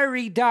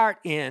fiery dart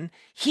in,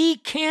 he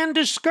can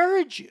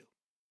discourage you.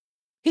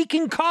 He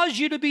can cause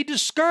you to be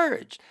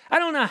discouraged. I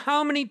don't know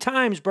how many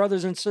times,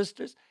 brothers and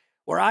sisters,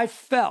 where I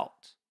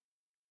felt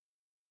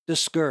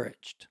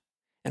discouraged.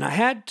 And I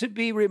had to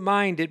be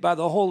reminded by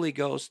the Holy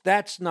Ghost,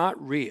 that's not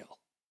real.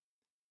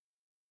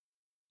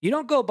 You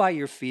don't go by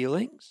your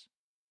feelings.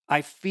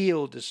 I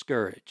feel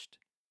discouraged.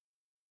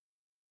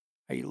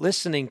 Are you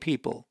listening,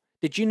 people?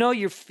 Did you know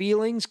your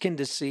feelings can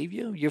deceive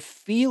you? Your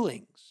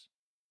feelings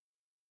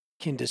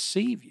can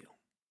deceive you.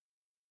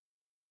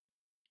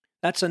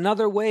 That's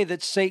another way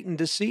that Satan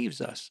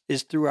deceives us,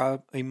 is through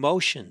our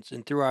emotions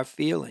and through our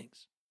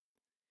feelings.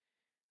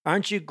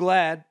 Aren't you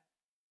glad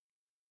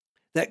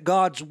that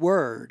God's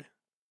word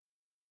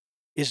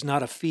is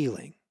not a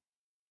feeling?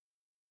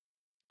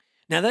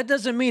 Now, that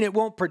doesn't mean it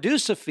won't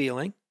produce a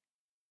feeling,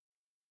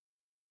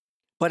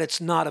 but it's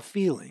not a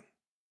feeling.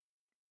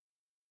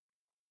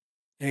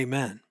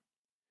 Amen.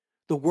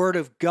 The word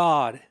of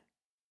God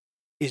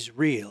is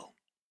real.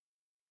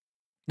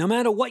 No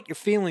matter what your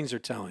feelings are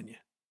telling you,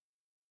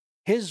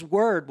 his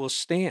word will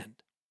stand.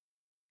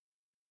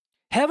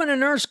 Heaven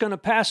and earth's going to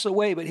pass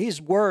away, but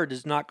his word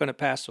is not going to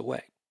pass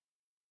away.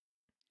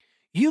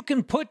 You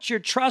can put your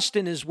trust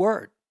in his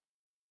word.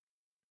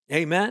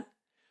 Amen.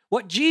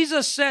 What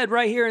Jesus said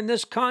right here in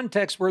this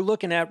context we're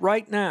looking at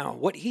right now,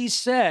 what he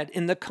said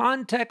in the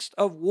context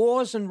of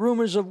wars and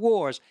rumors of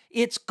wars,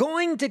 it's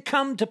going to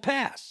come to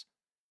pass.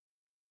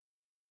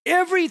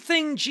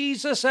 Everything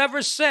Jesus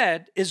ever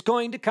said is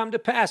going to come to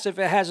pass if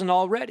it hasn't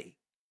already.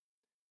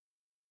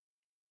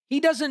 He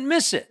doesn't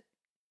miss it.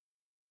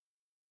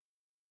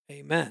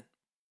 Amen.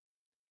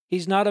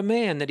 He's not a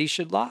man that he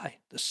should lie,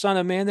 the son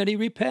of man that he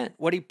repent.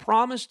 What he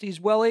promised, he's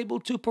well able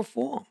to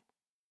perform.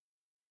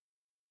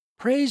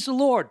 Praise the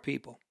Lord,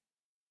 people.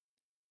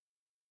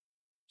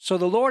 So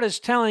the Lord is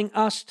telling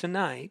us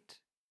tonight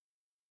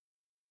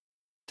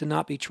to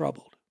not be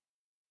troubled.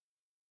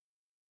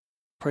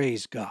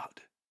 Praise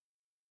God.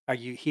 Are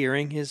you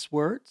hearing his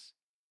words?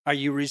 Are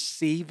you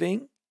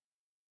receiving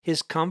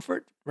his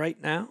comfort right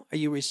now? Are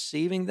you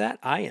receiving that?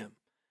 I am.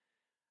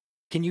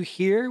 Can you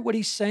hear what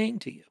he's saying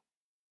to you?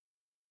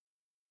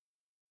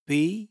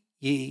 Be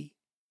ye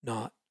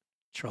not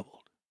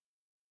troubled.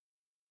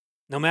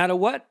 No matter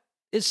what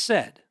is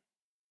said,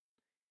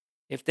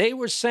 if they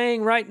were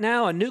saying right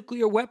now a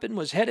nuclear weapon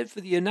was headed for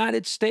the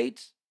United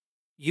States,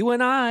 you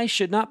and I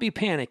should not be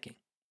panicking.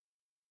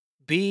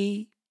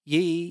 Be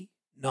ye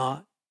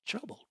not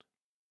troubled.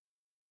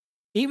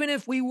 Even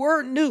if we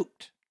were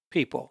nuked,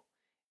 people,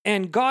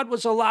 and God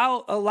was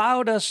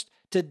allowed us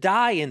to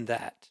die in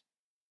that,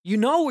 you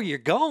know where you're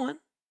going,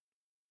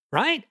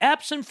 right?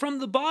 Absent from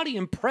the body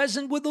and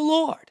present with the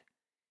Lord.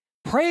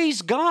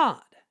 Praise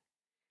God.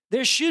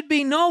 There should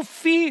be no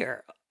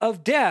fear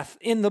of death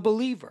in the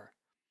believer.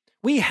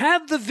 We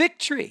have the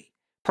victory.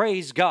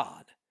 Praise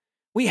God.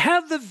 We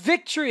have the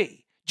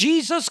victory.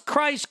 Jesus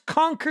Christ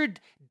conquered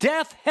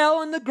death,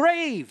 hell, and the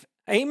grave.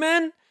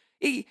 Amen.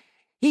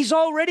 He's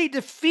already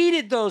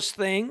defeated those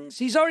things.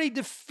 He's already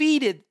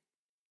defeated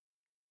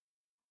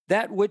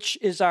that which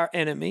is our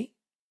enemy.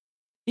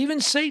 Even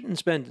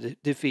Satan's been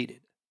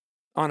defeated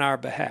on our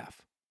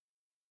behalf.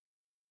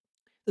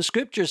 The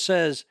scripture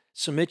says,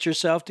 submit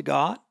yourself to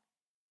God,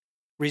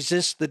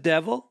 resist the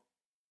devil,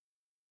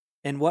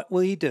 and what will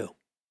he do?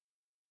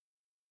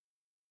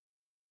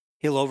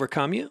 He'll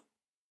overcome you?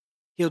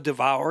 He'll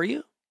devour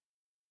you?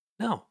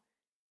 No,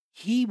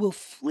 he will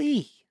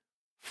flee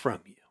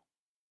from you.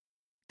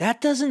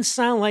 That doesn't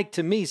sound like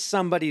to me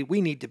somebody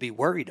we need to be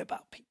worried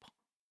about, people.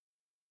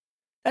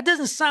 That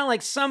doesn't sound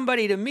like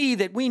somebody to me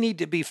that we need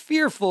to be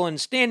fearful and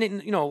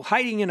standing,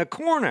 hiding in a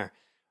corner.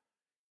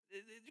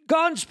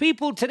 God's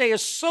people today are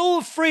so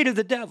afraid of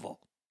the devil.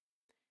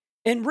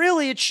 And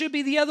really, it should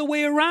be the other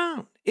way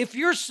around. If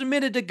you're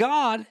submitted to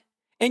God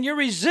and you're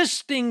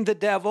resisting the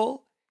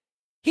devil,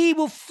 he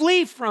will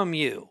flee from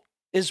you,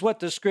 is what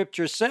the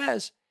scripture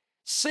says.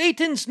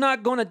 Satan's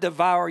not going to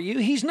devour you.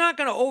 He's not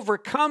going to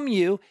overcome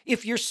you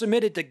if you're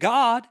submitted to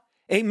God.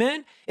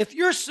 Amen. If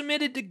you're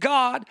submitted to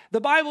God,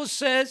 the Bible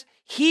says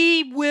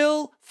he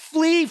will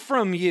flee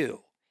from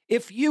you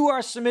if you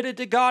are submitted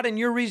to God and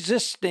you're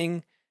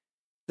resisting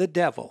the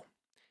devil.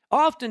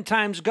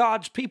 Oftentimes,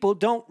 God's people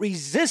don't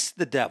resist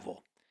the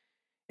devil,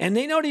 and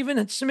they don't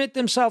even submit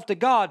themselves to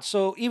God.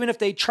 So even if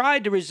they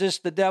tried to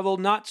resist the devil,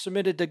 not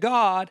submitted to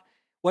God,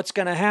 what's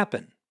going to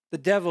happen? The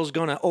devil's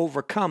going to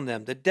overcome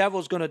them. The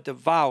devil's going to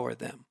devour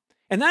them.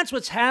 And that's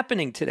what's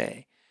happening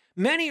today.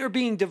 Many are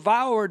being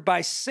devoured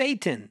by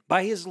Satan,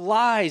 by his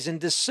lies and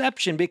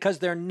deception, because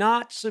they're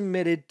not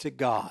submitted to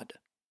God.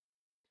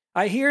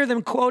 I hear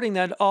them quoting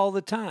that all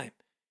the time.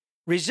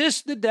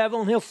 Resist the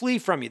devil and he'll flee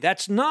from you.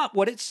 That's not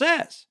what it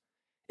says.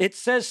 It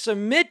says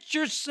submit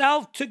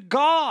yourself to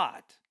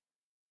God.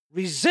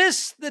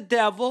 Resist the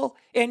devil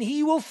and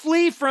he will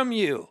flee from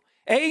you.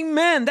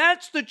 Amen.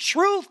 That's the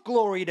truth.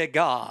 Glory to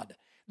God.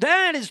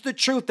 That is the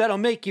truth that'll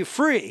make you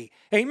free.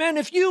 Amen.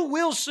 If you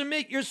will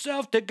submit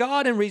yourself to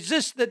God and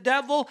resist the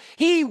devil,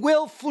 he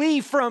will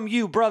flee from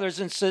you, brothers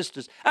and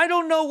sisters. I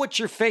don't know what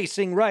you're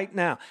facing right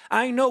now.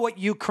 I know what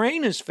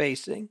Ukraine is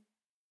facing.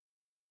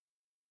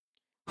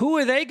 Who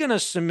are they going to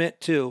submit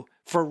to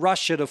for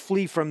Russia to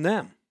flee from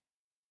them?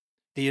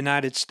 The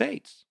United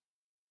States.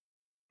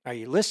 Are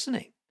you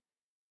listening?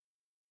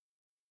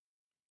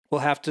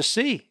 We'll have to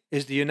see.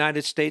 Is the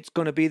United States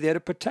going to be there to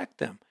protect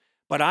them?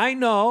 But I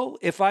know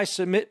if I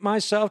submit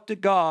myself to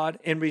God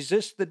and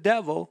resist the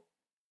devil,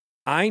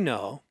 I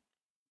know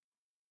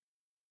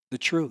the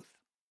truth.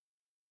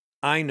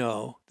 I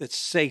know that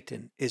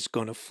Satan is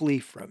going to flee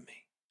from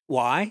me.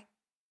 Why?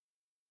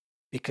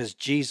 Because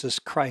Jesus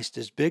Christ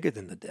is bigger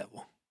than the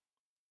devil.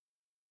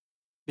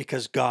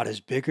 Because God is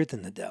bigger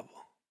than the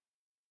devil.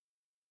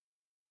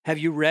 Have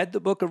you read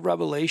the book of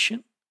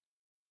Revelation?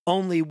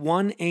 Only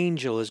one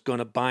angel is going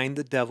to bind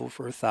the devil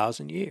for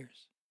 1,000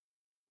 years.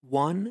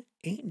 One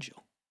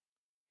angel.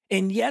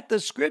 And yet the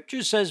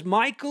scripture says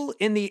Michael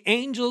and the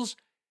angels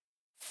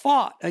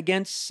fought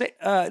against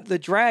the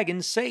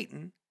dragon,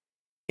 Satan,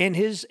 and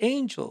his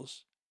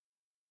angels.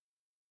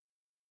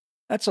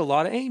 That's a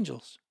lot of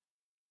angels.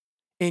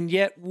 And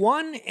yet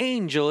one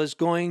angel is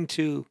going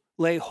to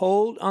lay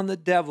hold on the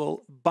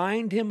devil,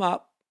 bind him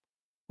up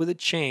with a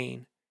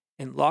chain,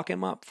 and lock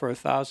him up for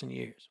 1,000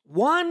 years.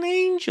 One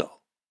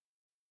angel.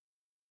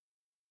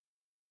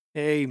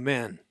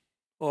 Amen.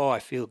 Oh, I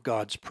feel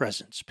God's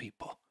presence,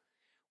 people.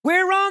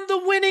 We're on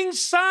the winning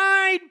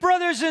side,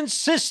 brothers and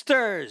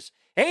sisters.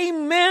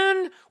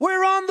 Amen.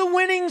 We're on the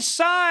winning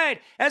side.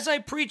 As I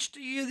preached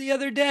to you the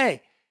other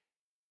day,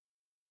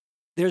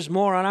 there's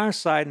more on our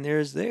side than there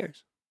is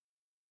theirs.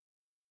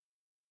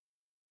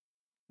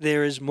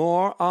 There is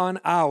more on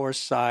our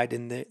side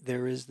than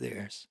there is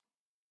theirs.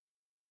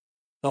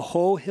 The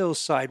whole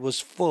hillside was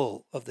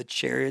full of the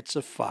chariots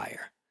of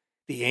fire,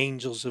 the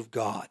angels of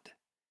God.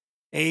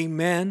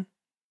 Amen.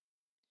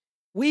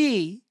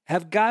 We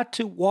have got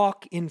to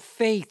walk in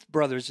faith,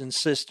 brothers and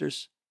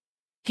sisters.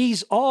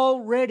 He's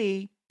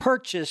already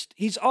purchased.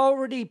 He's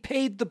already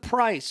paid the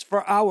price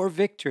for our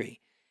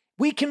victory.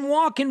 We can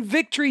walk in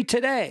victory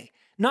today.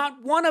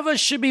 Not one of us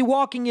should be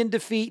walking in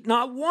defeat.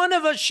 Not one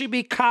of us should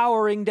be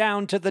cowering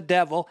down to the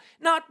devil.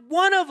 Not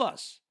one of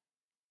us.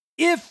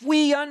 If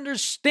we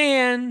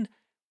understand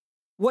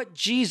what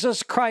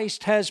Jesus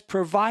Christ has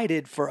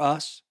provided for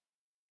us,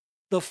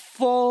 the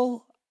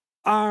full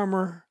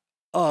armor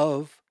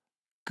of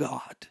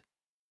God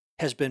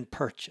has been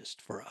purchased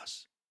for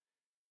us.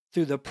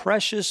 Through the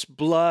precious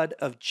blood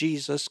of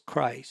Jesus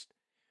Christ,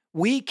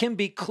 we can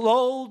be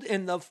clothed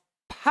in the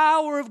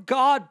power of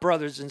God,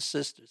 brothers and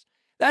sisters.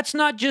 That's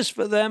not just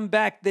for them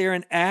back there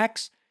in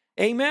Acts.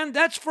 Amen.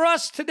 That's for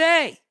us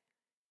today.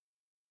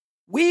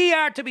 We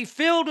are to be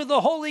filled with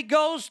the Holy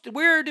Ghost.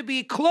 We're to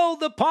be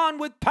clothed upon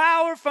with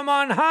power from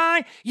on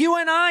high. You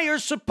and I are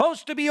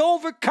supposed to be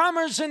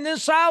overcomers in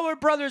this hour,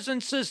 brothers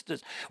and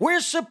sisters. We're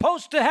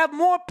supposed to have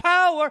more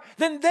power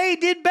than they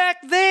did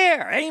back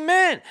there.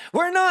 Amen.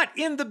 We're not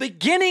in the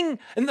beginning,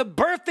 in the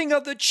birthing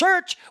of the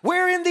church.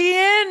 We're in the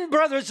end,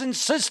 brothers and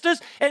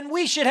sisters, and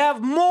we should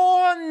have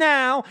more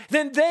now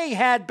than they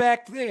had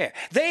back there.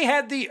 They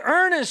had the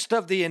earnest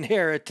of the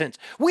inheritance.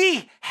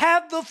 We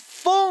have the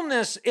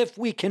fullness if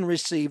we can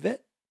receive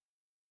it.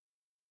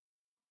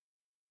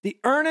 The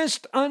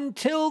earnest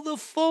until the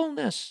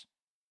fullness.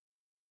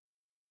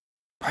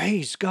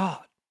 Praise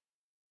God.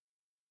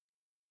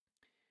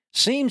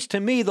 Seems to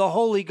me the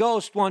Holy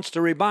Ghost wants to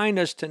remind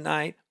us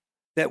tonight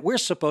that we're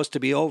supposed to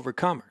be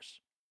overcomers.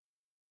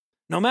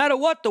 No matter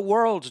what the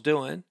world's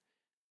doing,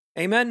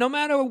 amen, no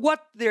matter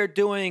what they're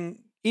doing,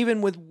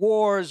 even with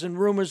wars and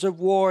rumors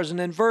of wars, and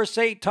then verse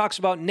 8 talks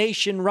about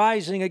nation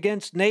rising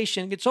against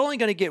nation, it's only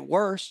going to get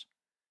worse.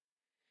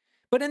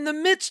 But in the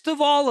midst of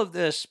all of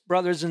this,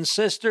 brothers and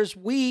sisters,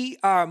 we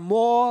are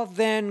more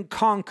than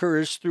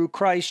conquerors through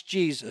Christ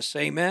Jesus.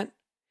 Amen.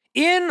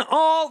 In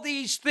all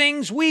these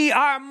things, we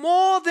are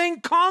more than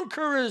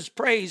conquerors.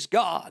 Praise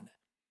God.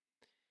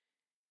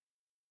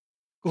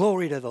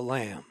 Glory to the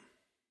Lamb.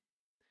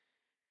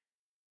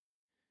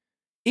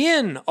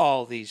 In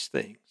all these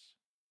things,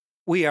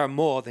 we are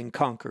more than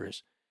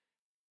conquerors.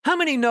 How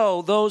many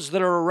know those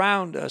that are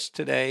around us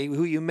today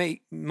who you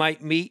might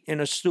meet in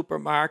a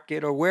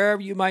supermarket or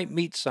wherever you might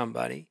meet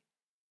somebody?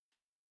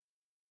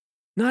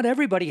 Not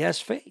everybody has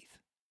faith.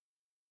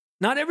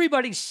 Not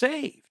everybody's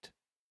saved.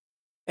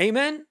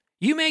 Amen?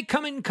 You may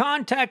come in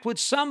contact with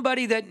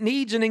somebody that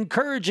needs an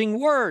encouraging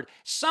word,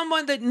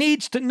 someone that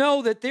needs to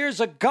know that there's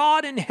a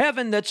God in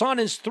heaven that's on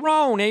his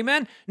throne.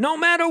 Amen? No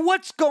matter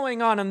what's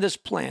going on this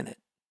planet.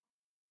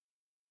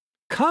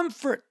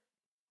 Comfort.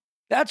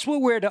 That's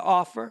what we're to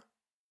offer.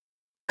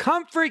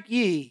 Comfort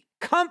ye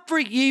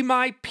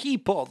my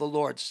people, the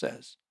Lord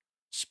says.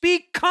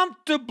 Speak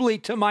comfortably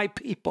to my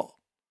people.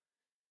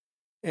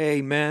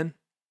 Amen.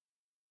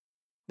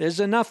 There's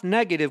enough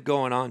negative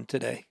going on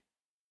today.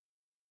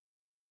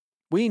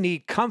 We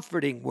need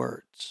comforting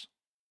words.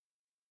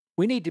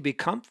 We need to be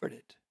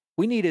comforted.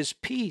 We need his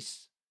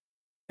peace.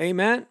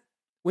 Amen.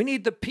 We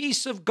need the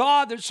peace of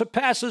God that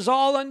surpasses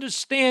all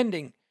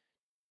understanding.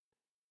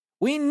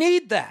 We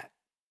need that.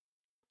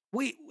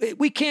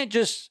 We can't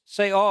just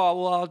say,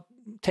 oh, well, I'll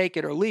take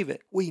it or leave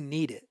it. We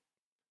need it.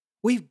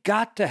 We've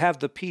got to have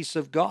the peace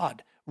of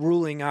God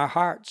ruling our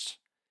hearts.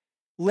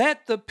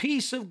 Let the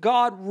peace of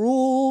God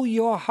rule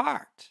your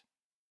heart.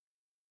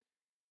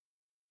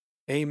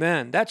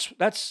 Amen.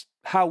 That's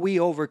how we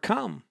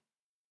overcome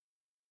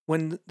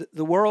when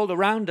the world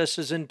around us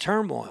is in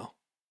turmoil.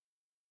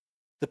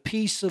 The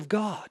peace of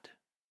God.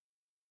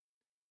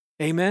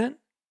 Amen.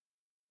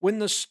 When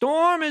the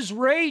storm is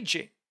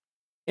raging,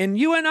 and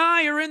you and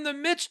I are in the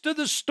midst of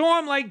the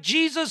storm like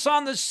Jesus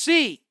on the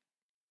sea.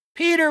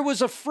 Peter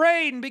was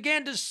afraid and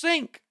began to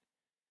sink.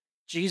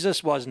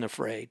 Jesus wasn't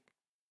afraid.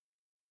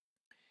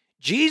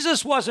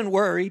 Jesus wasn't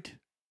worried.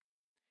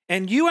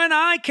 And you and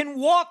I can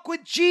walk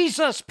with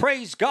Jesus,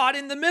 praise God,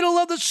 in the middle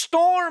of the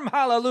storm,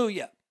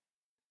 hallelujah.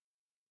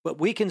 But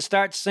we can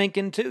start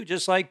sinking too,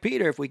 just like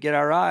Peter, if we get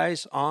our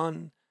eyes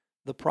on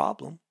the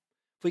problem,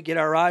 if we get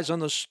our eyes on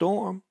the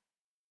storm.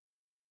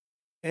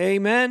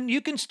 Amen.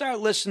 You can start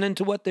listening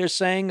to what they're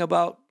saying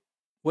about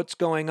what's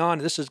going on.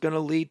 This is going to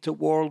lead to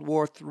World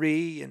War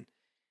III. And,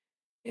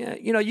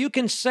 you know, you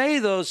can say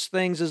those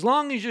things as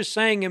long as you're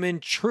saying them in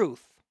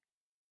truth.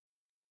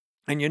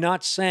 And you're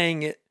not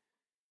saying it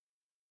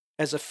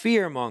as a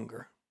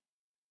fearmonger.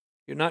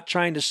 You're not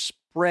trying to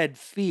spread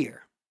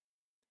fear.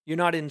 You're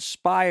not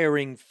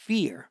inspiring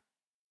fear.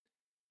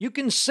 You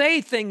can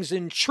say things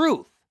in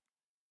truth,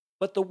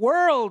 but the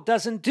world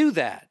doesn't do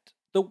that.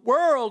 The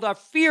world are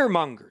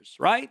fearmongers,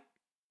 right?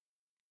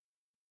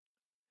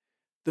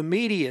 The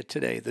media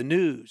today, the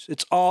news,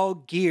 it's all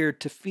geared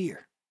to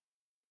fear.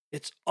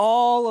 It's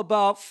all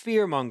about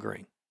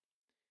fearmongering.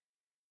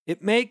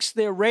 It makes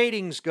their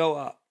ratings go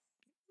up.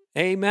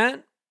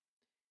 Amen?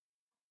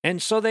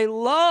 And so they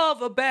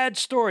love a bad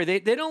story. They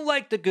don't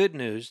like the good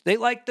news. They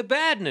like the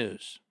bad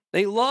news.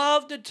 They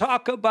love to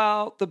talk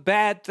about the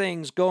bad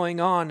things going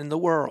on in the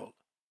world.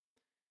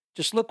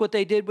 Just look what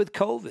they did with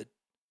COVID.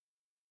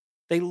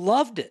 They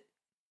loved it.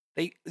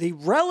 They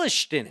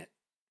relished in it.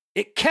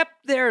 It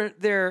kept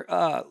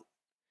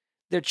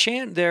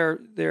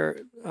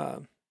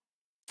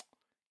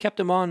kept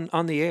them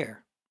on the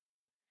air.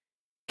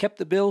 Kept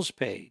the bills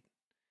paid.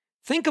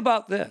 Think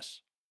about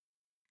this.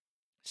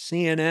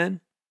 CNN,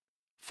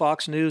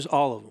 Fox News,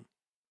 all of them.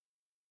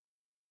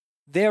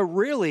 They're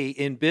really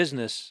in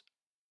business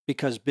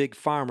because Big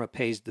Pharma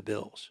pays the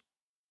bills.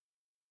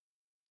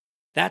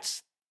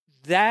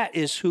 That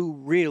is who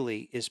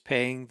really is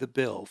paying the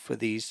bill for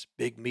these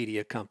big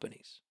media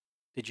companies.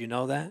 Did you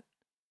know that?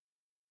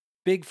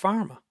 Big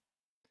Pharma.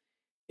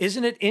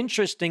 Isn't it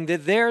interesting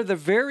that they're the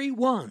very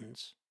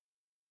ones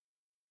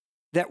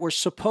that were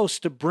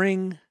supposed to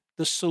bring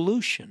the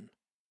solution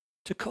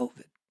to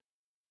COVID?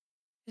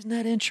 Isn't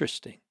that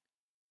interesting?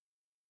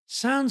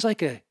 Sounds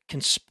like a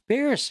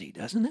conspiracy,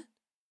 doesn't it?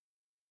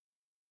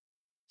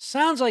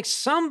 Sounds like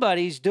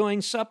somebody's doing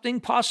something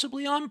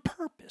possibly on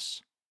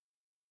purpose.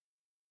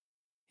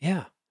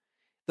 Yeah.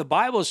 The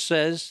Bible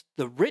says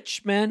the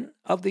rich men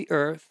of the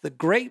earth, the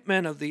great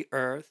men of the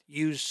earth,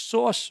 use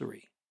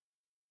sorcery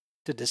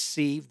to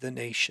deceive the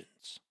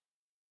nations.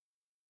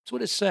 That's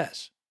what it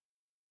says.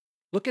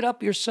 Look it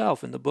up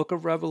yourself in the book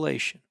of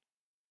Revelation.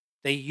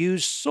 They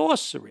use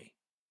sorcery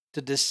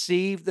to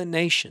deceive the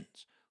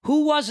nations.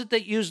 Who was it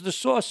that used the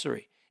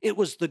sorcery? It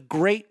was the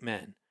great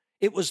men.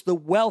 It was the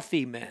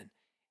wealthy men.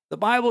 The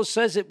Bible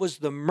says it was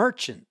the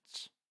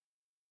merchants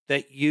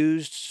that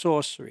used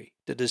sorcery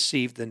to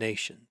deceive the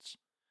nations.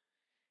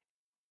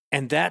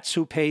 And that's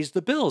who pays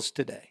the bills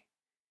today.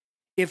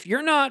 If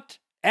you're not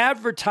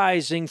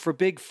advertising for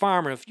Big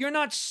Pharma, if you're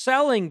not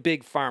selling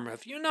Big Pharma,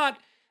 if you're not,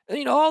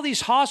 all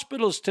these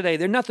hospitals today,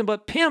 they're nothing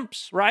but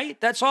pimps, right?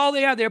 That's all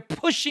they are. They're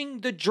pushing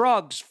the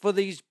drugs for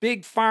these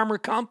big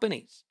pharma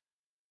companies.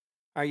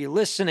 Are you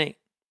listening?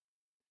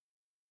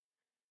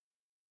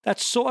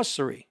 That's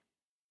sorcery.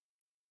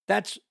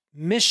 That's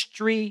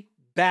mystery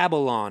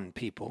Babylon,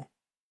 people.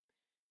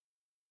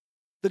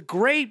 The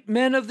great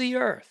men of the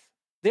earth,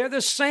 they're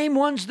the same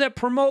ones that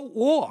promote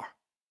war,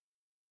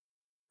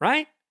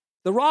 right?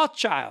 The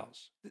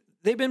Rothschilds,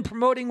 they've been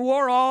promoting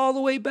war all the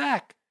way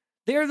back.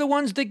 They're the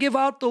ones that give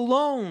out the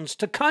loans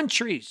to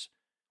countries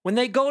when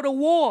they go to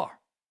war.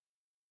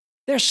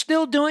 They're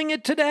still doing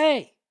it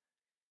today.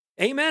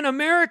 Amen.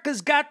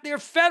 America's got their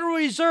Federal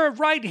Reserve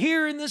right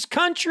here in this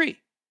country.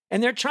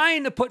 And they're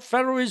trying to put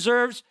Federal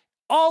Reserves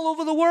all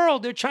over the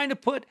world. They're trying to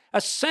put a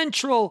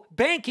central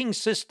banking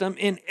system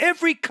in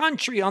every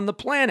country on the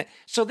planet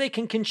so they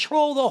can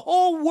control the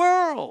whole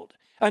world.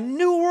 A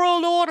new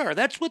world order.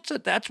 That's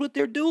what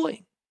they're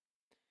doing.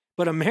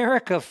 But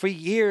America for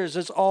years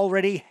has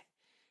already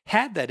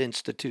had that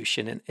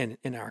institution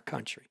in our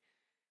country.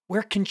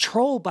 We're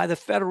controlled by the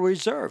Federal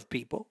Reserve,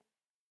 people.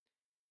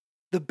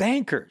 The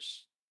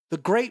bankers, the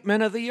great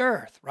men of the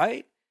earth,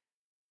 right?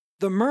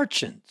 The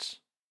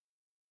merchants.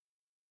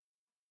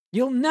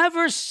 You'll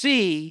never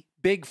see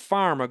Big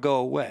Pharma go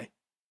away,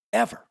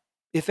 ever.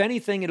 If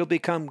anything, it'll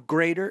become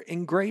greater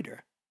and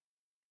greater.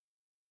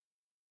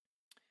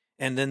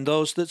 And then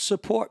those that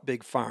support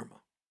Big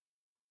Pharma.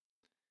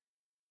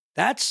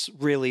 That's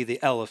really the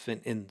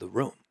elephant in the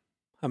room.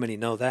 How many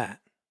know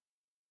that?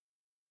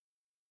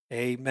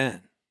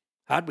 Amen.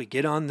 How'd we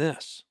get on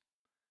this?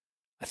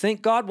 I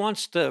think God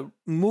wants to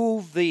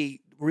remove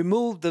the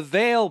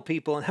veil,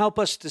 people, and help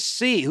us to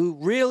see who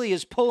really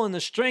is pulling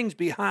the strings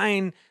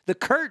behind the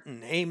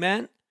curtain.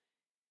 Amen.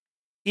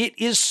 It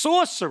is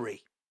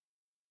sorcery.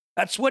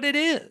 That's what it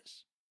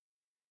is.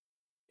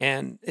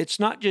 And it's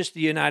not just the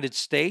United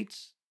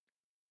States.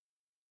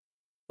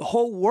 The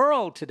whole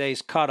world today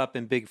is caught up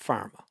in Big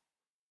Pharma.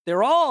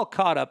 They're all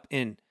caught up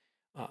in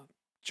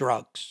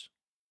drugs.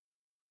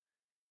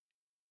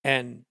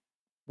 And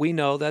we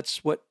know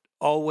that's what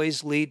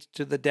always leads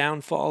to the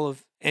downfall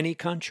of any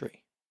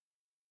country.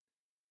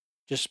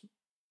 Just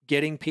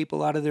getting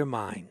people out of their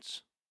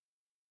minds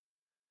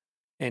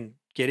and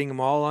getting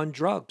them all on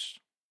drugs.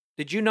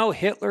 Did you know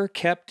Hitler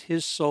kept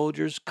his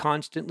soldiers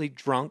constantly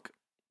drunk,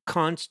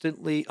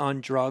 constantly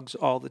on drugs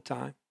all the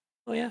time?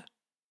 Oh, yeah.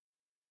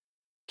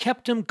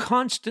 Kept them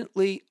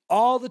constantly,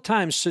 all the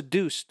time,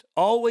 seduced,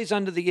 always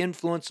under the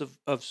influence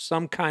of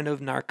some kind of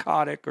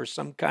narcotic or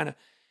some kind of,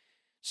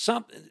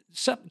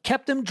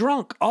 kept them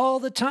drunk all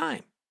the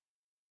time.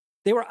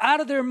 They were out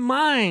of their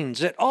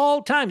minds at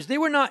all times. They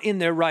were not in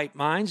their right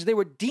minds. They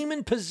were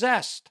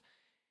demon-possessed.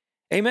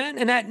 Amen?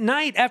 And at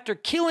night, after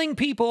killing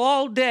people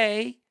all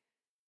day,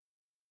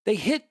 they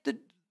hit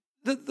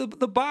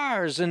the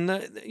bars and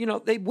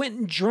they went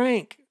and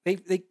drank.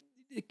 It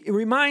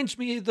reminds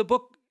me of the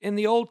book in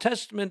the Old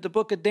Testament, the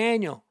book of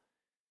Daniel,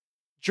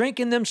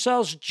 drinking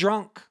themselves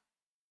drunk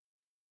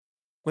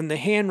when the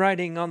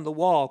handwriting on the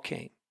wall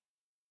came.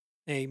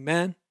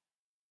 Amen?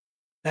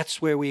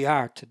 That's where we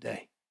are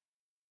today.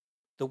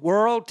 The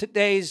world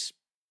today's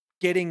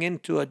getting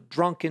into a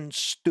drunken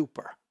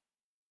stupor.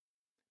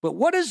 But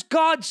what does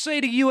God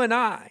say to you and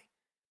I?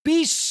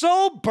 Be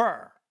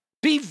sober,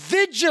 be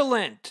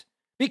vigilant,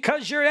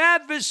 because your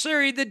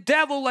adversary, the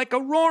devil, like a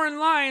roaring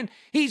lion,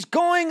 he's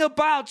going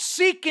about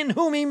seeking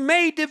whom he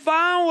may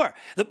devour.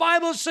 The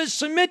Bible says,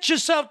 submit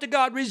yourself to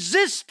God,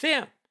 resist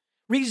him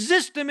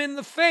in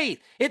the faith.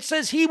 It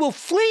says he will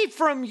flee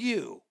from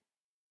you.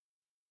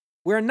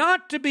 We're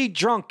not to be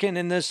drunken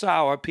in this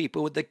hour,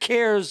 people, with the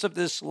cares of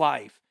this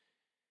life.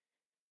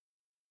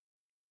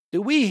 Do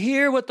we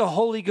hear what the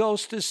Holy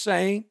Ghost is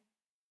saying?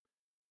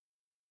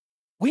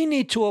 We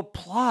need to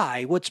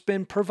apply what's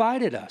been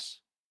provided us.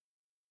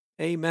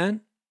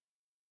 Amen.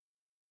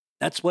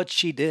 That's what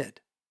she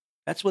did.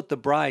 That's what the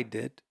bride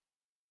did.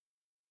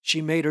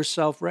 She made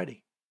herself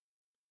ready.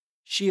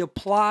 She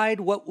applied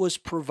what was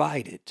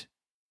provided.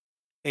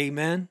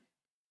 Amen.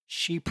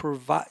 she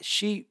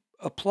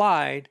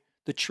applied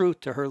the truth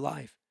to her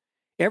life.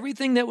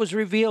 Everything that was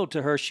revealed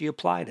to her, she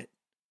applied it.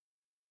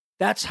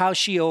 That's how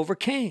she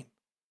overcame.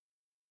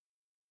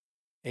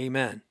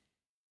 Amen.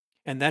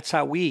 And that's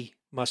how we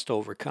must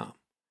overcome,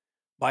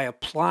 by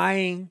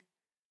applying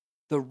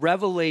the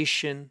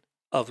revelation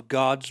of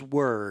God's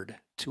word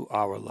to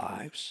our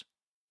lives.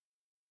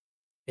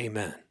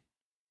 Amen.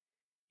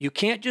 You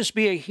can't just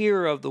be a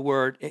hearer of the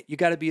word, you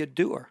got to be a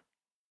doer.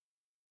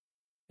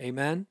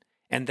 Amen.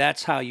 And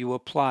that's how you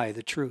apply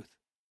the truth,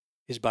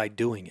 is by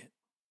doing it,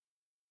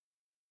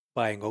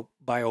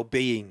 by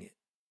obeying it,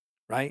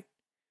 right?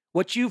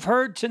 What you've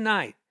heard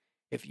tonight,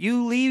 if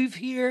you leave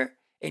here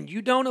and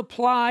you don't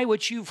apply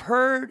what you've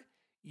heard,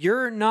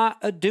 you're not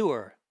a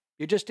doer.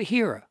 You're just a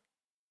hearer.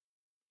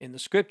 And the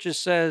scripture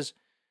says,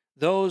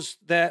 those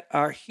that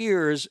are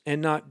hearers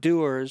and not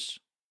doers,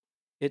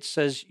 it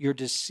says you're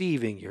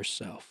deceiving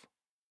yourself.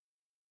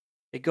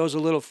 It goes a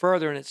little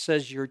further and it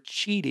says you're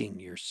cheating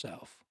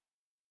yourself.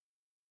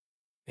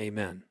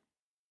 Amen.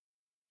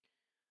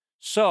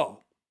 So,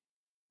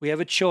 we have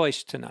a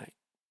choice tonight.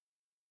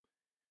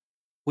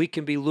 We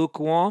can be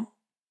lukewarm.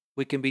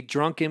 We can be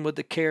drunken with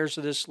the cares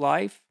of this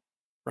life,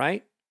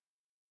 right?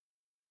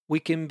 We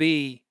can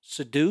be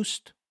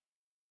seduced.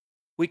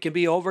 We can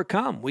be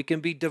overcome. We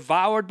can be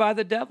devoured by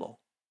the devil.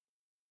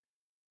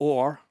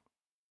 Or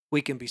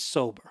we can be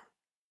sober,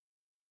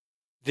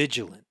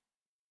 vigilant,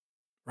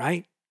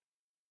 right?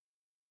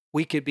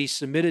 We could be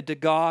submitted to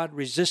God,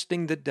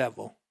 resisting the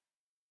devil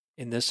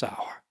in this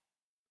hour.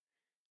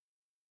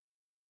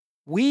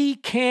 We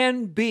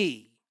can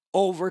be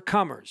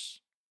overcomers,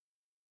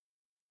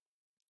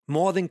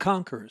 more than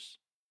conquerors,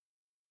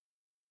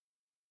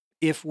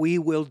 if we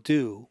will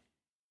do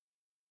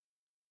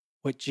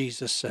what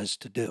Jesus says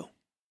to do.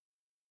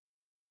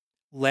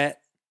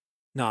 Let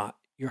not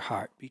your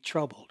heart be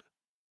troubled.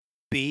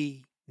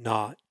 Be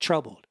not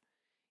troubled.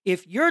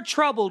 If you're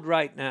troubled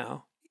right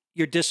now,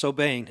 you're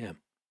disobeying him.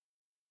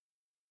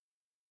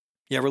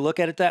 You ever look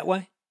at it that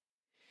way?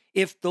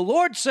 If the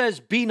Lord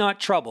says, be not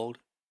troubled,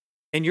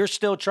 and you're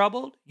still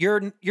troubled,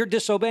 you're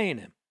disobeying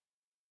him.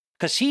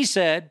 Because he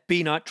said,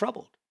 be not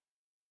troubled.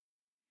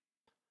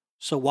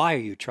 So why are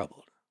you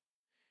troubled?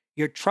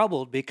 You're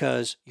troubled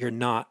because you're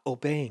not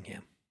obeying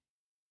him.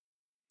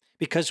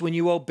 Because when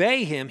you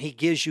obey him, he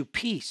gives you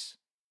peace,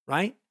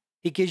 right?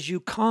 He gives you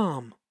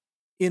calm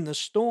in the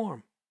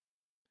storm.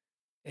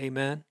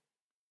 Amen.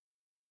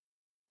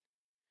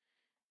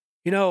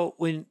 You know,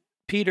 when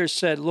Peter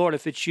said, Lord,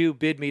 if it's you,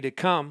 bid me to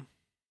come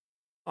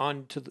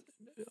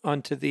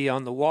unto thee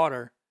on the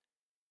water,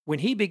 when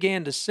he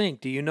began to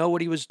sink, do you know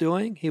what he was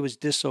doing? He was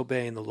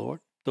disobeying the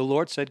Lord. The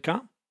Lord said,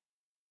 come.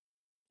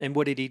 And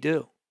what did he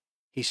do?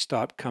 He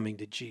stopped coming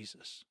to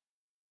Jesus.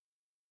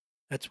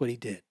 That's what he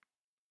did.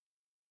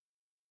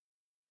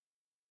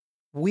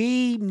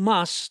 We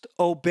must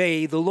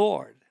obey the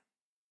Lord.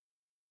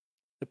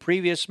 The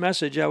previous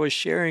message I was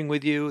sharing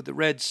with you, the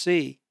Red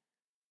Sea,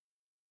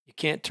 you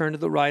can't turn to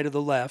the right or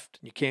the left,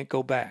 and you can't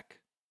go back.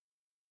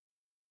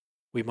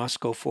 We must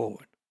go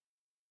forward.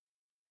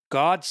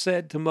 God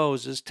said to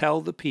Moses,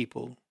 tell the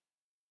people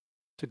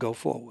to go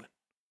forward.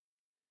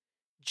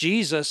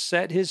 Jesus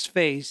set his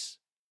face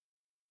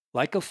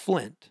like a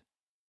flint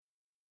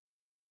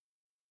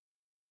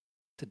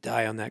to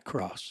die on that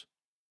cross.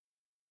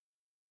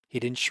 He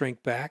didn't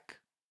shrink back.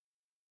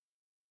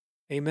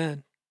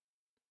 Amen.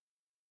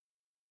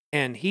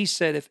 And he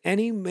said, if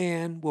any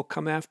man will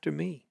come after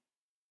me,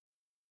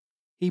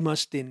 he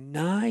must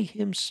deny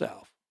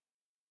himself,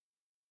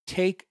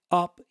 take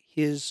up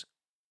his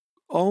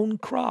own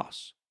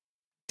cross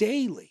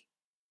daily.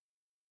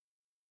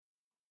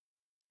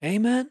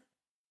 Amen.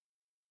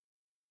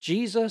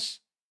 Jesus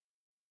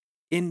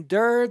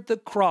endured the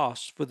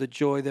cross for the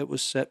joy that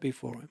was set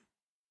before him.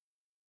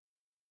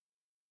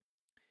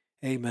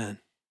 Amen.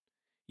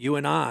 You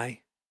and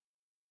I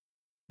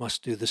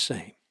must do the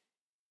same.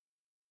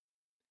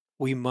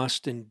 We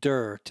must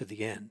endure to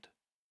the end.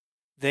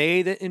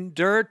 They that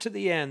endure to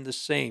the end, the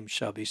same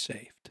shall be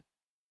saved.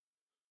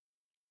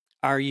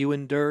 Are you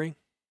enduring?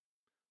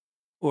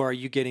 Or are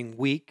you getting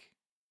weak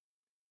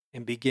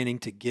and beginning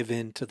to give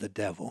in to the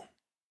devil?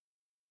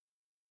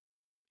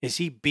 Is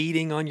he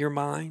beating on your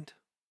mind?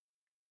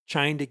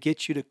 Trying to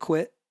get you to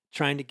quit?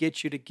 Trying to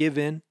get you to give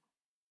in?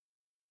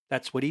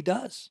 That's what he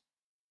does.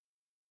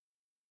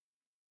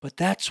 But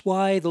that's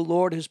why the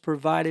Lord has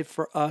provided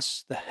for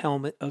us the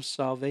helmet of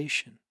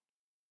salvation,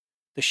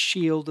 the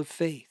shield of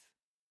faith,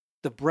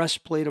 the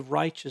breastplate of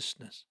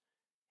righteousness.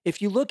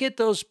 If you look at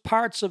those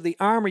parts of the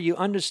armor, you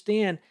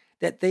understand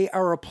that they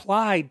are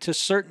applied to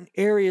certain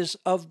areas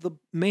of the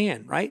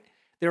man, right?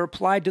 They're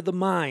applied to the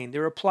mind.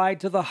 They're applied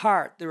to the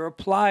heart. They're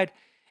applied,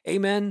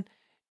 amen,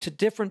 to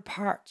different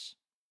parts.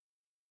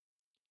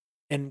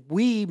 And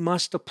we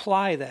must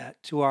apply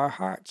that to our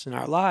hearts and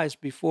our lives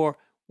before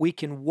we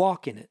can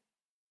walk in it.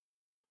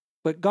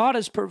 But God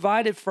has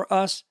provided for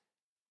us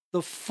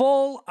the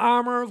full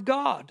armor of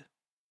God.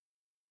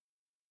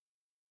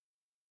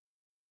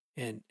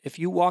 And if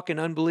you walk in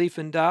unbelief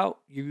and doubt,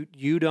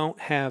 you don't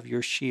have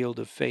your shield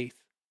of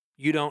faith.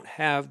 you don't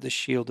have the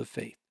shield of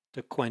faith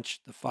to quench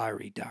the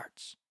fiery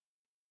darts.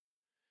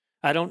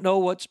 I don't know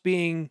what's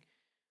being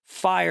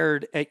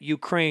fired at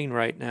Ukraine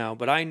right now,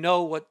 but I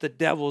know what the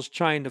devil's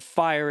trying to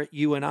fire at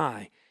you and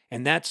I,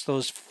 and that's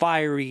those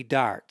fiery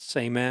darts.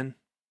 Amen.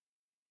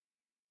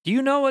 Do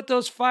you know what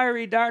those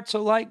fiery darts are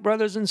like,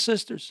 brothers and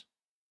sisters?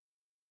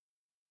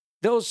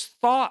 Those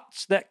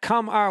thoughts that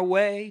come our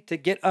way to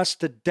get us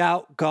to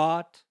doubt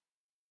God.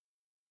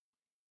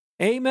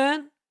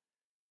 Amen.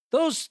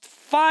 Those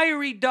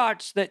fiery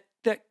darts that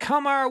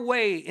come our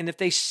way, and if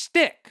they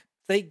stick,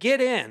 they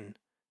get in,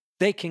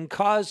 they can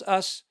cause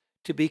us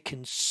to be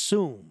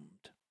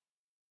consumed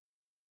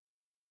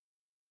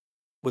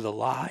with a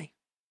lie,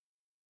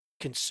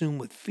 consumed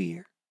with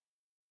fear,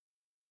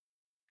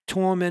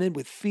 tormented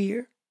with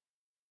fear.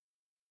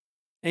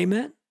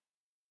 Amen.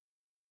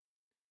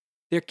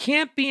 There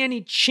can't be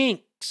any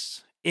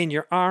chinks in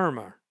your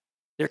armor.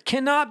 There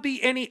cannot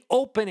be any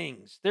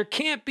openings. There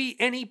can't be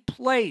any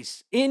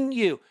place in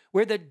you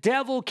where the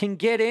devil can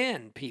get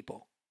in,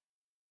 people.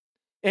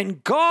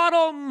 And God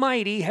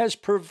Almighty has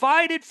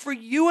provided for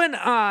you and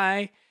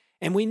I,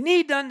 and we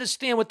need to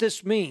understand what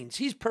this means.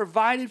 He's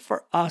provided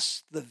for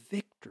us the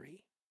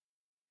victory.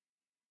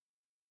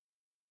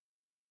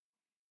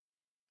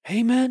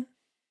 Amen.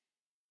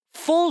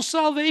 Full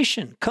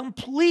salvation,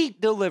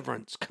 complete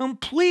deliverance,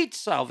 complete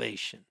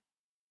salvation.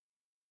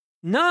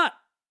 Not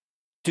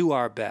do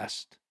our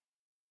best.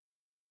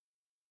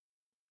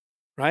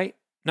 Right?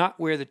 Not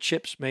where the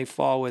chips may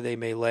fall, where they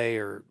may lay,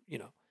 or,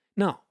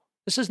 No,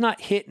 this is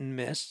not hit and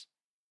miss.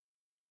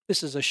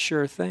 This is a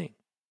sure thing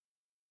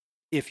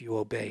if you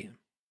obey him.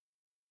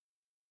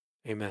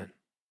 Amen.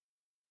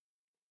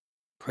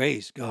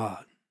 Praise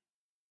God.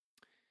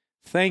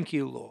 Thank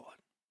you, Lord.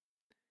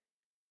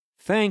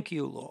 Thank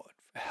you, Lord,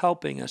 for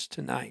helping us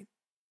tonight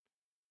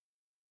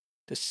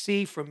to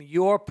see from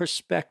your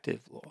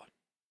perspective, Lord,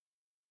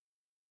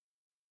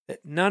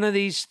 that none of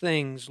these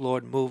things,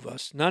 Lord, move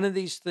us. None of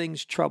these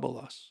things trouble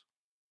us.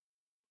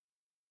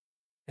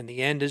 And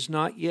the end is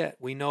not yet.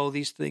 We know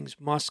these things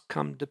must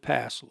come to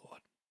pass,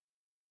 Lord.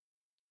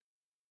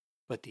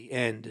 But the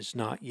end is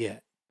not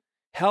yet.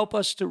 Help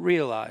us to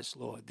realize,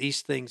 Lord,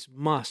 these things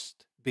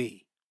must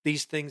be.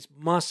 These things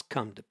must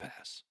come to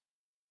pass.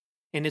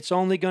 And it's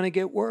only going to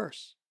get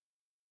worse.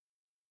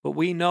 But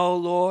we know,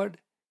 Lord,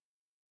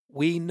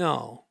 we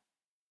know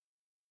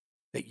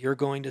that you're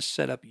going to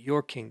set up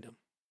your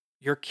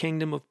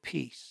kingdom of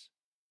peace,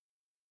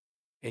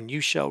 and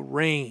you shall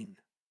reign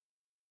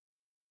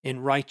in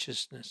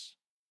righteousness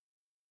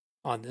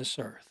on this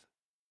earth.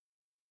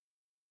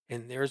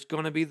 And there's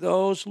going to be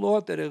those,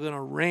 Lord, that are going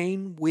to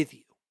reign with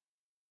you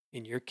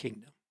in your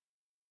kingdom.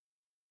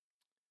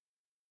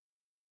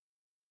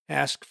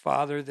 Ask,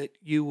 Father, that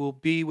you will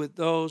be with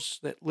those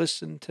that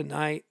listen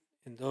tonight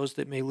and those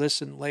that may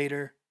listen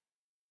later.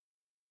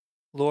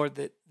 Lord,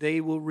 that they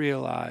will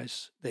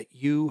realize that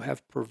you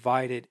have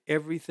provided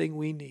everything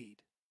we need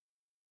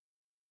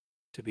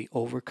to be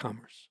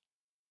overcomers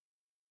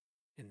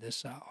in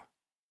this hour.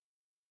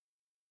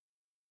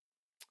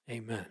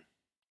 Amen.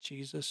 In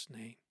Jesus'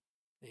 name,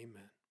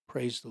 amen.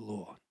 Praise the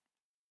Lord.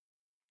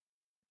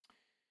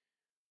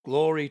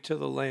 Glory to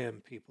the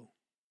Lamb, people.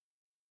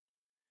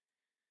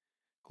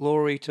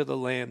 Glory to the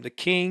Lamb. The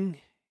King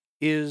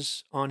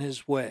is on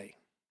his way.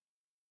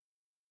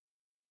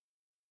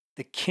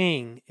 The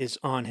King is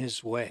on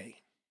his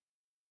way.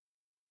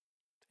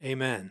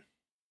 Amen.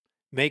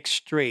 Make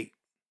straight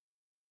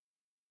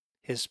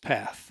his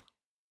path.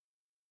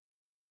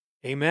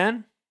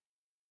 Amen.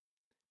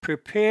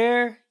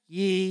 Prepare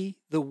ye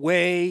the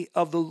way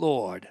of the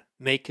Lord.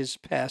 Make his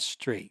path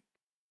straight.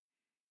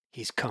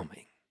 He's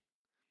coming.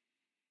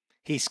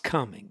 He's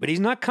coming. But he's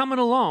not coming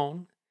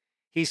alone.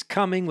 He's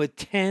coming with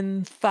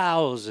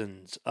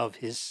 10,000s of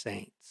his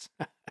saints.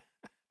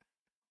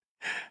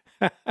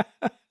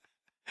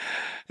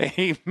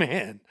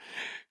 Amen.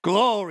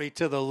 Glory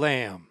to the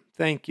Lamb.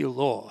 Thank you,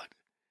 Lord.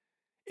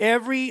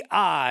 Every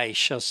eye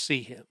shall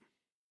see him.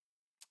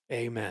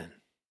 Amen.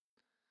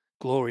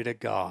 Glory to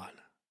God.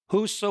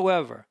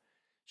 Whosoever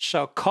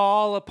shall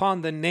call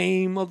upon the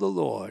name of the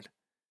Lord,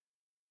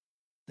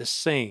 the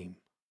same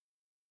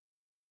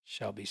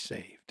shall be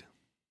saved.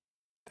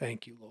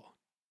 Thank you, Lord.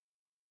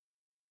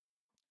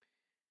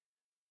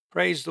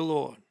 Praise the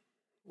Lord.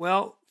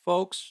 Well,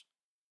 folks,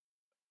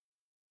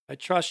 I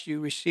trust you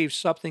received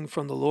something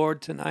from the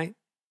Lord tonight.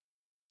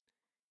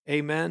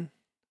 Amen.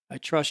 I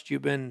trust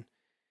you've been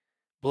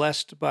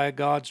blessed by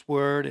God's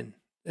word and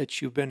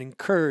that you've been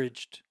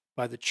encouraged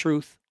by the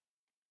truth.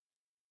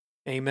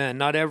 Amen.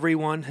 Not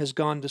everyone has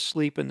gone to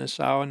sleep in this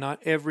hour. Not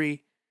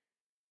every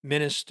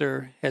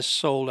minister has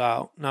sold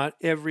out. Not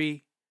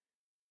every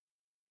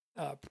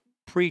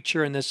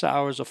preacher in this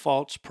hour is a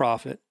false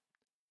prophet.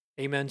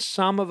 Amen.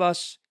 Some of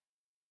us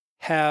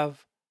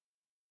have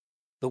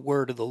the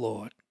word of the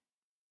Lord.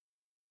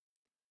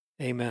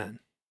 Amen.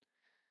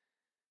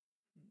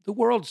 The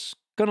world's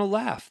going to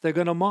laugh. They're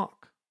going to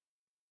mock.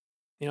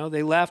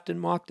 They laughed and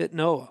mocked at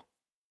Noah.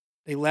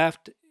 They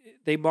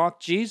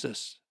mocked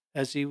Jesus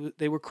as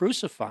they were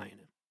crucifying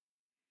him.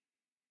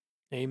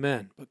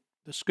 Amen. But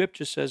the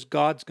scripture says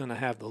God's going to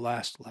have the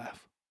last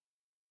laugh.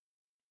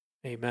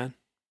 Amen.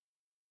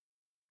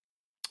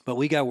 But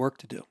we got work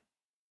to do.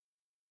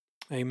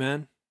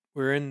 Amen.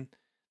 We're in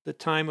the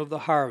time of the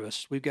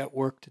harvest. We've got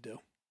work to do.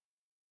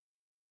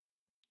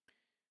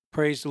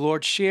 Praise the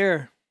Lord.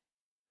 Share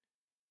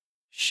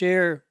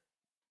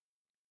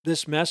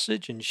this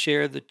message and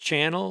share the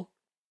channel.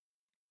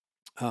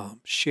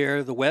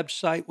 Share the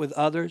website with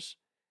others.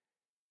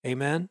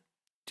 Amen.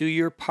 Do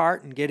your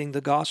part in getting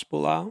the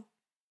gospel out.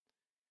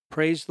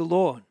 Praise the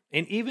Lord.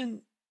 And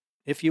even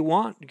if you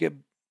want,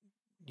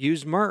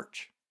 use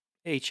merch,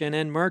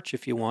 HNN merch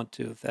if you want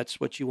to, if that's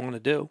what you want to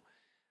do.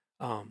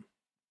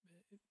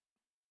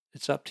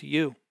 It's up to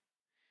you.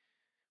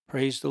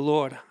 Praise the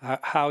Lord,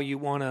 how you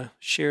want to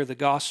share the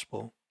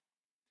gospel.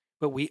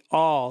 But we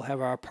all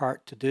have our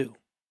part to do.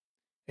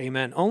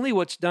 Amen. Only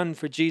what's done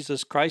for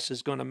Jesus Christ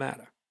is going to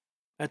matter.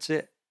 That's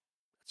it.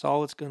 That's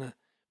all it's going to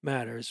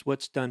matter, is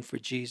what's done for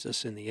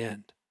Jesus in the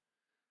end.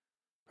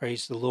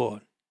 Praise the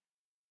Lord.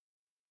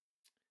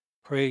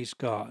 Praise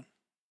God.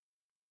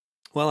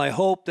 Well, I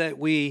hope that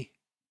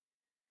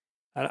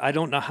I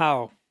don't know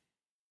how,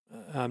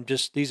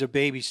 these are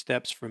baby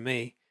steps for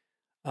me,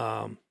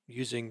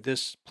 using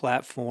this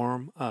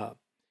platform.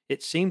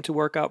 It seemed to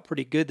work out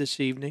pretty good this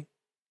evening.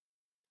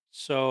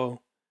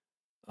 So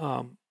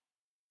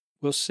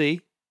we'll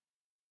see.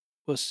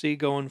 We'll see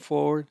going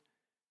forward.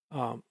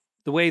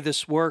 The way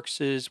this works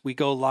is we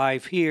go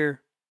live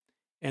here,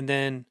 and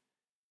then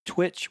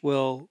Twitch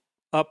will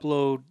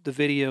upload the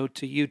video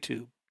to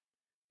YouTube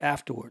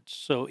afterwards.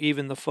 So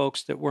even the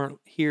folks that weren't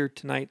here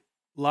tonight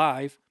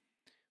live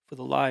for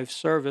the live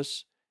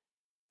service,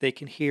 they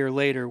can hear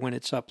later when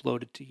it's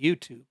uploaded to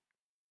YouTube.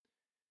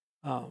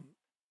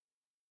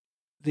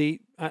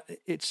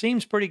 It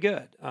seems pretty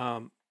good.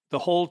 The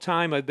whole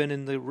time I've been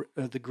in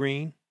the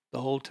green,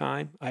 the whole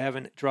time I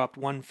haven't dropped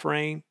one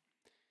frame.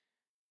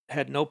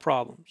 Had no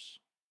problems.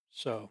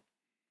 So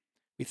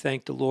we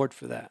thank the Lord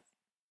for that.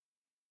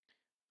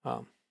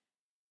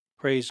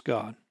 Praise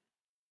God.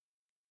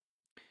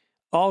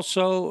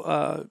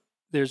 Also,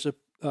 there's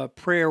a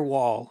prayer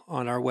wall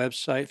on our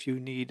website. If you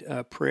need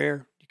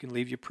prayer, you can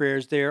leave your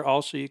prayers there.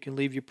 Also, you can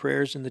leave your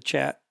prayers in the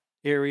chat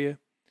area.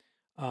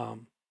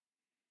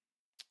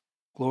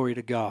 Glory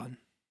to God.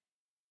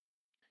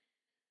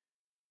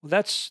 Well,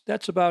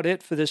 that's about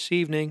it for this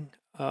evening.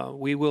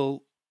 We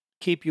will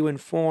keep you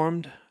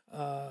informed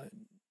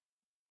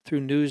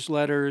through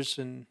newsletters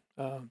and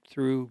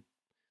through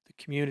the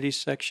community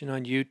section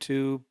on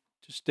YouTube,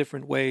 just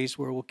different ways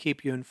where we'll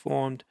keep you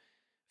informed,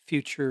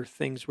 future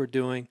things we're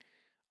doing.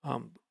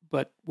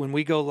 But when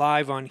we go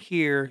live on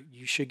here,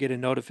 you should get a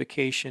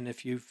notification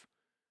if you've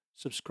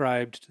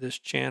subscribed to this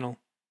channel.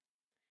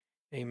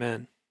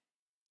 Amen.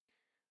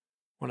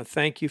 I want to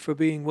thank you for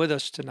being with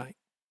us tonight.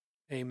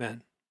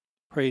 Amen.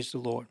 Praise the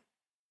Lord.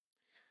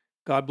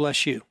 God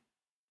bless you,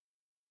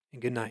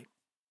 and good night.